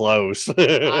even close.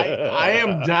 I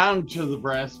am down to the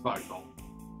brass buckle.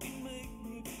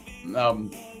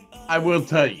 I will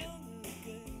tell you,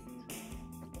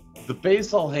 the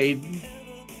Basil Hayden,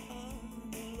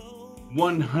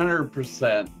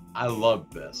 100%. I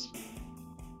love this.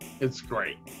 It's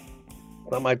great.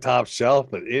 Not my top shelf,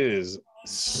 but it is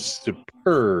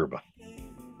superb.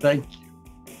 Thank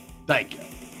you. Thank you.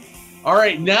 All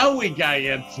right, now we got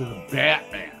into the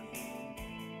Batman.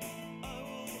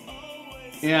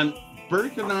 And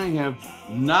Bert and I have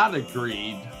not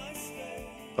agreed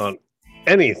On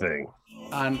anything.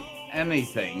 on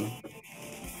anything.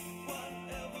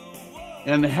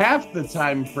 And half the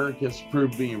time, Burke has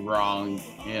proved me wrong.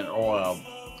 And,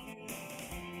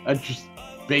 I just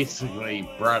basically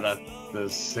brought up the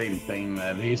same thing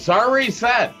that he's already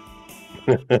said.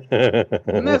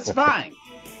 And that's fine.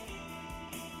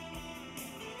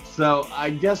 So I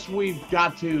guess we've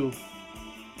got to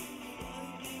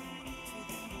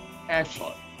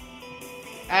actually,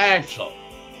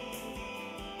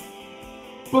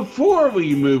 before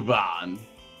we move on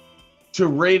to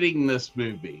rating this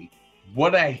movie,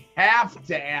 what I have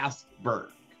to ask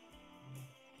Burke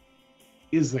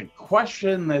is a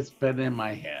question that's been in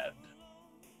my head.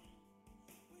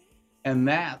 And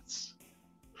that's,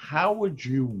 how would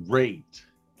you rate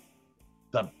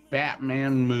the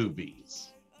Batman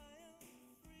movies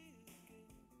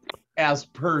as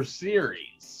per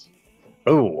series?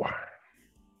 Oh.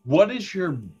 What is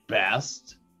your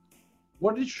best?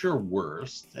 What is your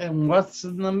worst? And what's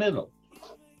in the middle?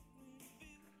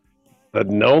 The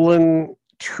Nolan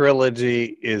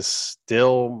trilogy is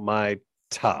still my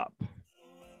top.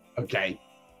 Okay.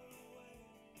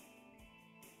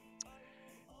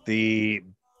 The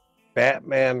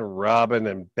Batman, Robin,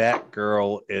 and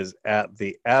Batgirl is at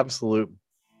the absolute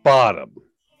bottom.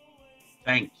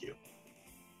 Thank you.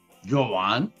 Go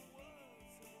on.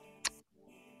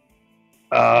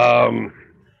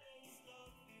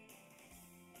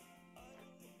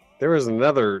 There was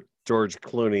another George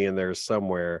Clooney in there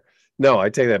somewhere. No, I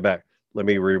take that back. Let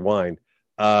me rewind.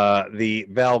 The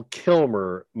Val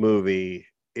Kilmer movie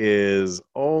is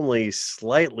only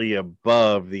slightly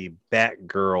above the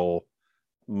Batgirl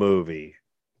movie.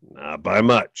 Not by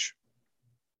much.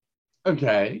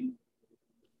 Okay.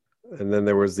 And then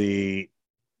there was the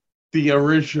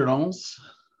originals.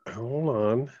 Hold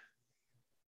on.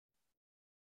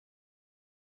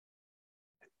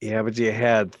 Yeah, but you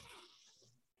had...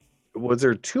 Was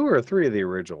there 2 or 3 of the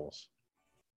originals?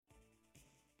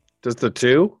 Just the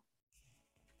 2?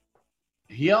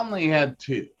 He only had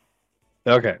 2.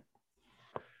 Okay.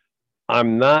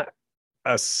 I'm not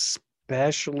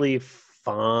especially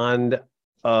fond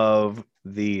of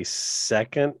the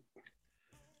second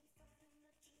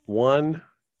one.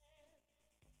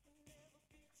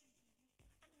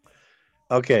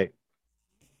 Okay.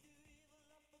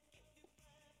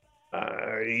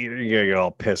 You're going to get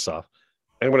all pissed off.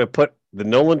 I'm going to put the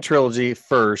Nolan trilogy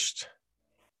first.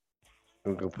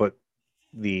 I'm going to put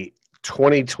the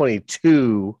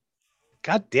 2022.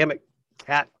 God damn it,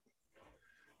 cat.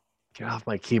 Get off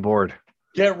my keyboard.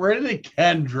 Get rid of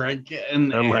Kendrick.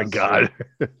 And oh, my God.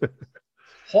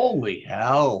 Holy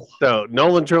hell. So,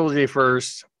 Nolan trilogy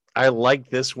first. I like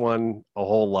this one a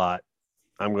whole lot.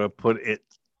 I'm going to put it,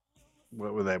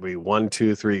 what would that be? 1,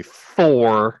 2, 3,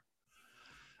 4.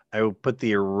 I will put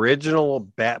the original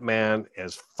Batman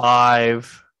as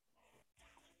 5.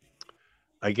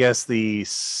 I guess the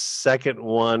second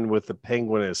one with the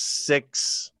Penguin is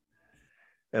 6.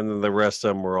 And then the rest of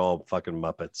them were all fucking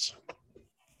Muppets.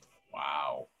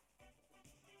 Wow.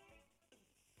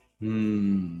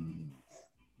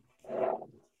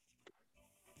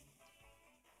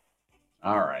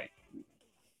 All right.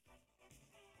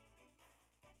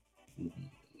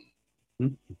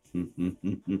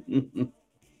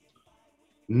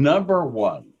 Number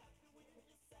 1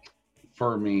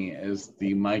 for me is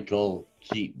the Michael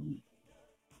Keaton.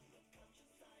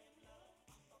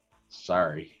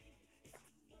 Sorry.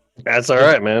 That's all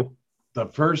right, man. The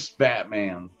first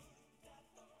Batman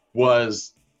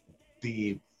was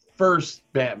the first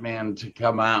Batman to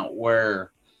come out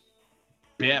where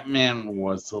Batman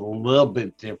was a little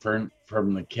bit different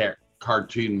from the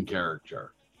cartoon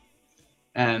character.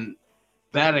 And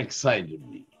that excited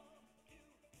me.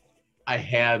 I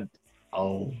had a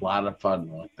lot of fun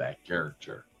with that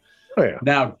character. Oh, yeah.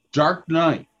 Now, Dark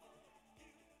Knight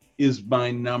is my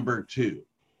number 2.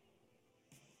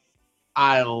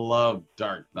 I love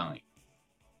Dark Knight.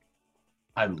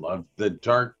 I love the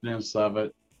darkness of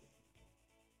it.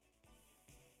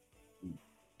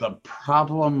 The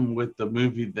problem with the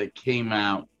movie that came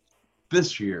out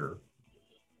this year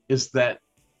is that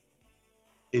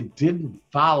it didn't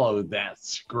follow that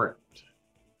script.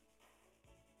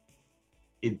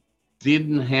 It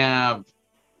didn't have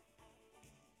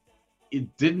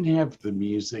the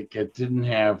music. It didn't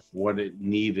have what it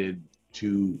needed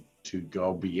to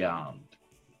go beyond.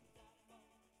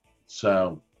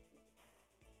 So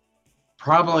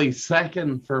probably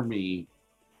second for me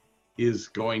is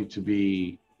going to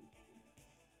be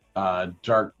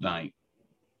Dark Knight.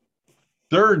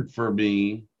 Third for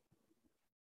me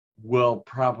will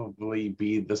probably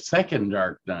be the second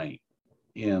Dark Knight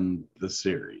in the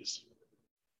series.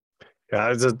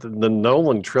 Yeah, the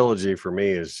Nolan trilogy for me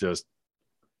is just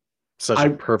such a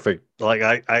perfect, like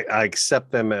I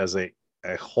accept them as a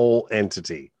whole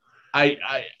entity. I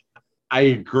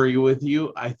agree with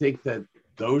you. I think that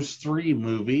those 3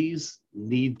 movies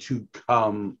need to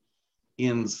come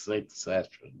in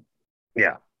succession.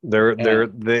 Yeah, they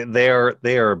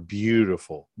are a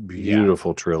beautiful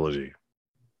trilogy.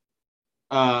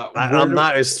 I'm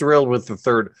not as thrilled with the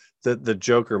third, the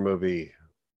Joker movie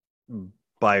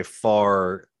by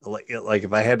far. Like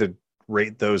if I had to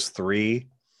rate those 3,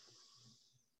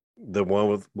 the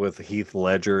one with Heath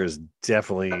Ledger is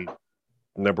definitely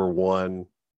number 1.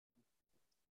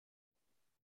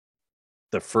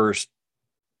 The first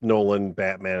Nolan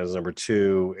Batman is number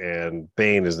 2, and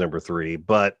Bane is number 3.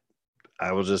 But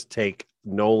I will just take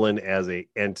Nolan as a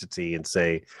entity and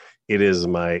say it is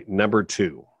my number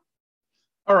 2.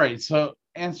 All right, so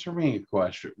answer me a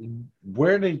question.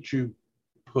 Where did you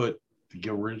put the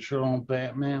original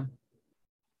Batman?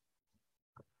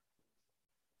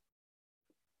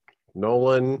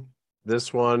 Nolan,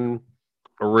 this one,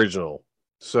 original.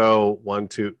 So 1,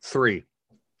 2, 3.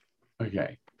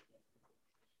 Okay.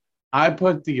 I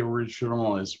put the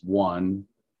original as 1,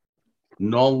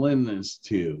 Nolan is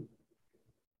 2.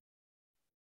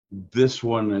 This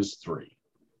one is 3.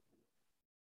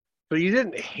 But you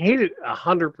didn't hate it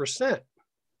 100%.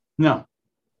 No.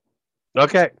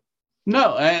 Okay.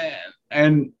 No,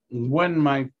 and when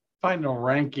my final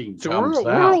ranking comes out,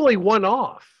 we're only one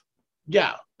off.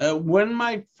 Yeah, when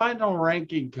my final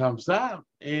ranking comes out,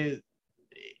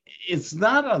 it's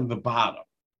not on the bottom.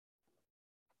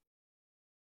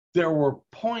 There were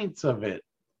points of it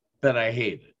that I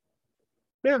hated.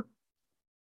 Yeah.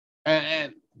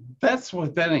 And that's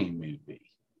with any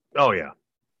movie. Oh, yeah.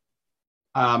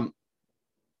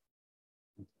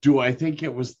 Do I think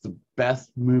it was the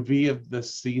best movie of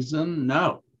this season?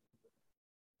 No.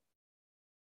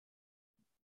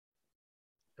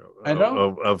 I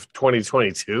don't. Of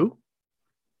 2022?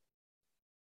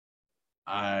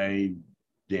 No.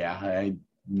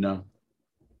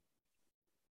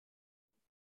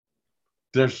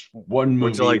 There's one movie.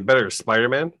 Would you like better,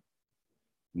 Spider-Man?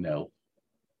 No.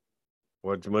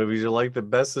 What movies you like the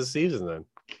best this season then?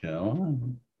 Come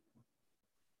on.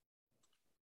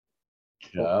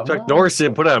 Chuck Norris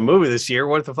didn't put out a movie this year.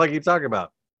 What the fuck are you talking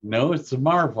about? No, it's a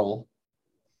Marvel.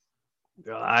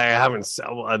 I haven't.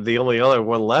 The only other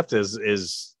one left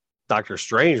is Doctor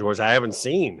Strange, which I haven't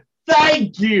seen.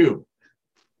 Thank you.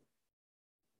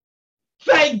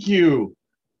 Thank you.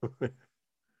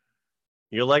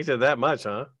 You liked it that much,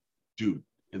 huh? Dude,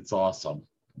 it's awesome.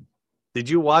 Did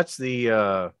you watch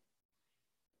the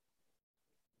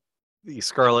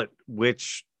Scarlet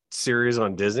Witch series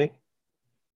on Disney?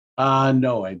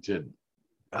 No, I didn't.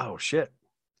 Oh shit!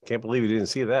 Can't believe you didn't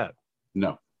see that.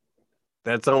 No.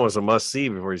 That's almost a must-see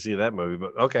before you see that movie,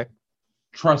 but okay.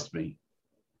 Trust me,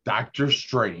 Doctor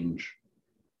Strange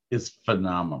is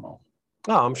phenomenal.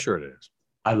 Oh, I'm sure it is.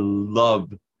 I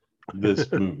love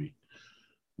this movie.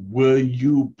 Will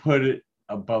you put it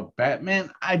above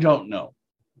Batman? I don't know.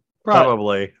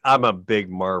 Probably. I'm a big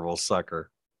Marvel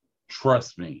sucker.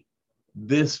 Trust me,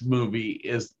 this movie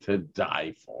is to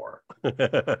die for.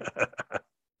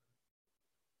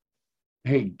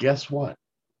 Hey, guess what?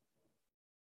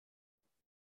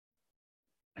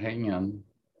 Hang on.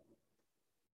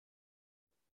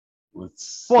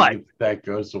 Let's see if that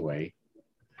goes away.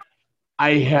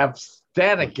 I have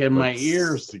static in my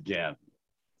ears again.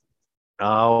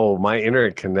 Oh, my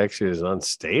internet connection is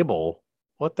unstable.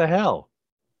 What the hell?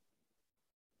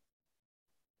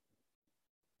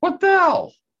 What the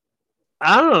hell?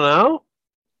 I don't know.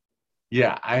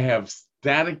 Yeah, I have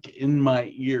static in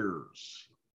my ears.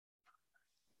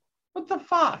 What the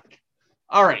fuck?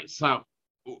 All right, so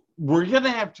we're going to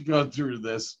have to go through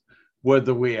this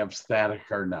whether we have static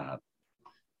or not.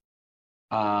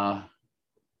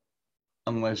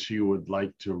 Unless you would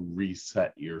like to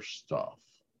reset your stuff.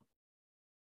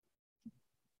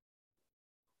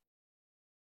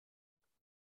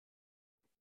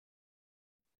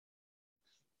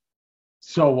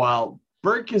 So while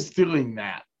Burke is doing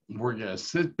that, we're going to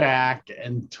sit back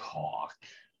and talk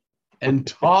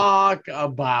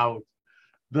about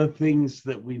the things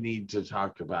that we need to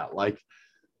talk about, like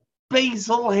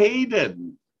Basil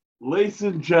Hayden. Ladies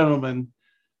and gentlemen,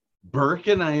 Burke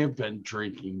and I have been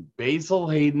drinking Basil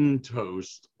Hayden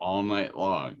toast all night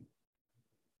long.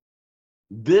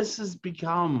 This has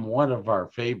become one of our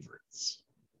favorites.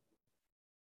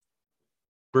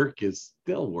 Burke is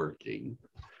still working.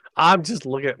 I'm just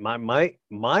looking at my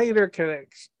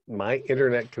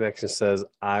internet connection says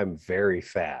I'm very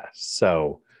fast,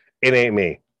 so it ain't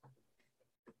me.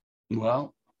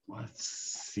 Well, let's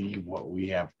see what we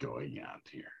have going on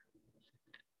here.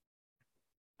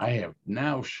 I have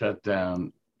now shut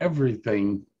down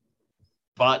everything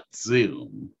but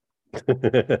Zoom.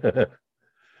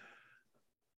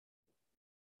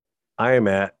 I am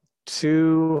at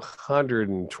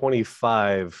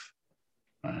 225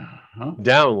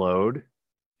 download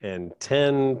and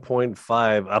 10.5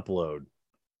 upload.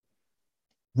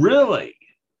 Really?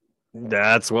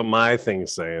 That's what my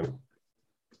thing's saying.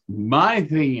 My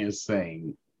thing is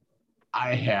saying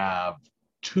I have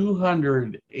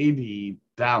 280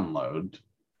 download.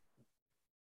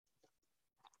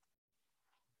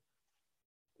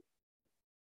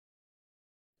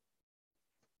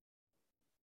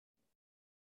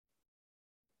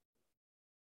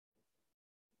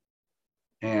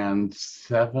 And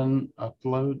 7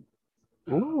 upload.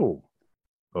 Ooh.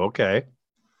 Okay.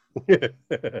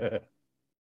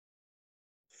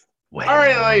 Well. All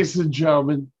right, ladies and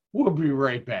gentlemen, we'll be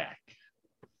right back.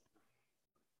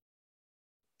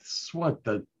 This is what,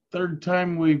 the third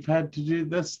time we've had to do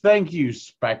this? Thank you,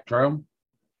 Spectrum.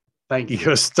 Thank you. You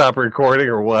gonna stop recording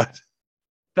or what?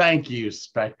 Thank you,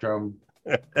 Spectrum.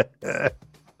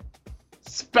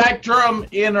 Spectrum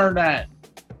Internet.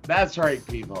 That's right,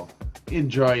 people.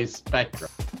 Enjoy Spectrum.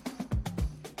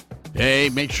 Hey,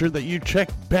 make sure that you check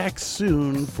back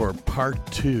soon for part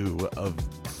 2 of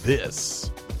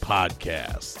this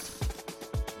podcast.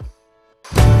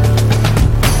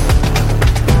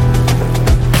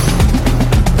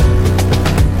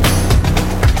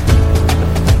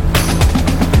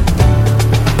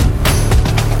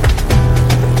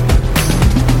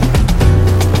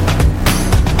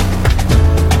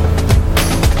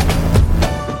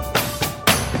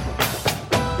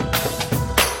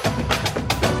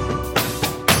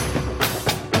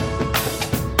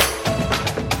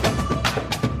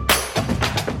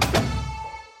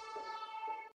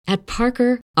 At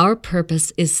Parker, our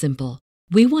purpose is simple.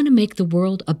 We want to make the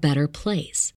world a better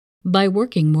place by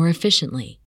working more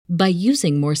efficiently, by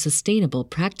using more sustainable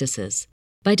practices,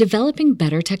 by developing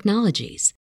better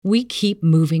technologies. We keep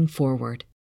moving forward.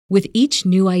 With each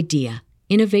new idea,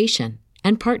 innovation,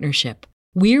 and partnership,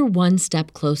 we're one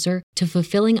step closer to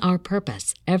fulfilling our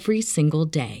purpose every single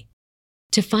day.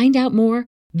 To find out more,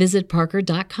 visit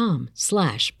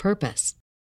parker.com/purpose.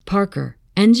 Parker,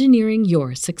 engineering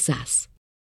your success.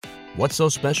 What's so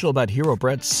special about Hero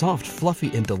Bread's soft,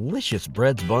 fluffy, and delicious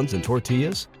breads, buns, and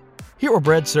tortillas? Hero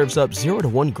Bread serves up 0 to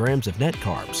 1 grams of net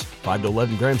carbs, 5 to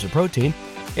 11 grams of protein,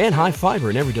 and high fiber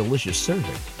in every delicious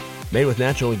serving. Made with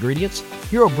natural ingredients,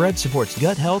 Hero Bread supports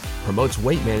gut health, promotes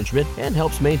weight management, and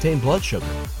helps maintain blood sugar.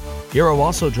 Hero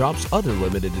also drops other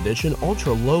limited edition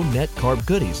ultra-low net carb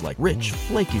goodies like rich,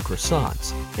 flaky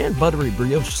croissants and buttery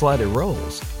brioche slider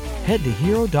rolls. Head to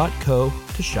hero.co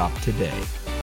to shop today.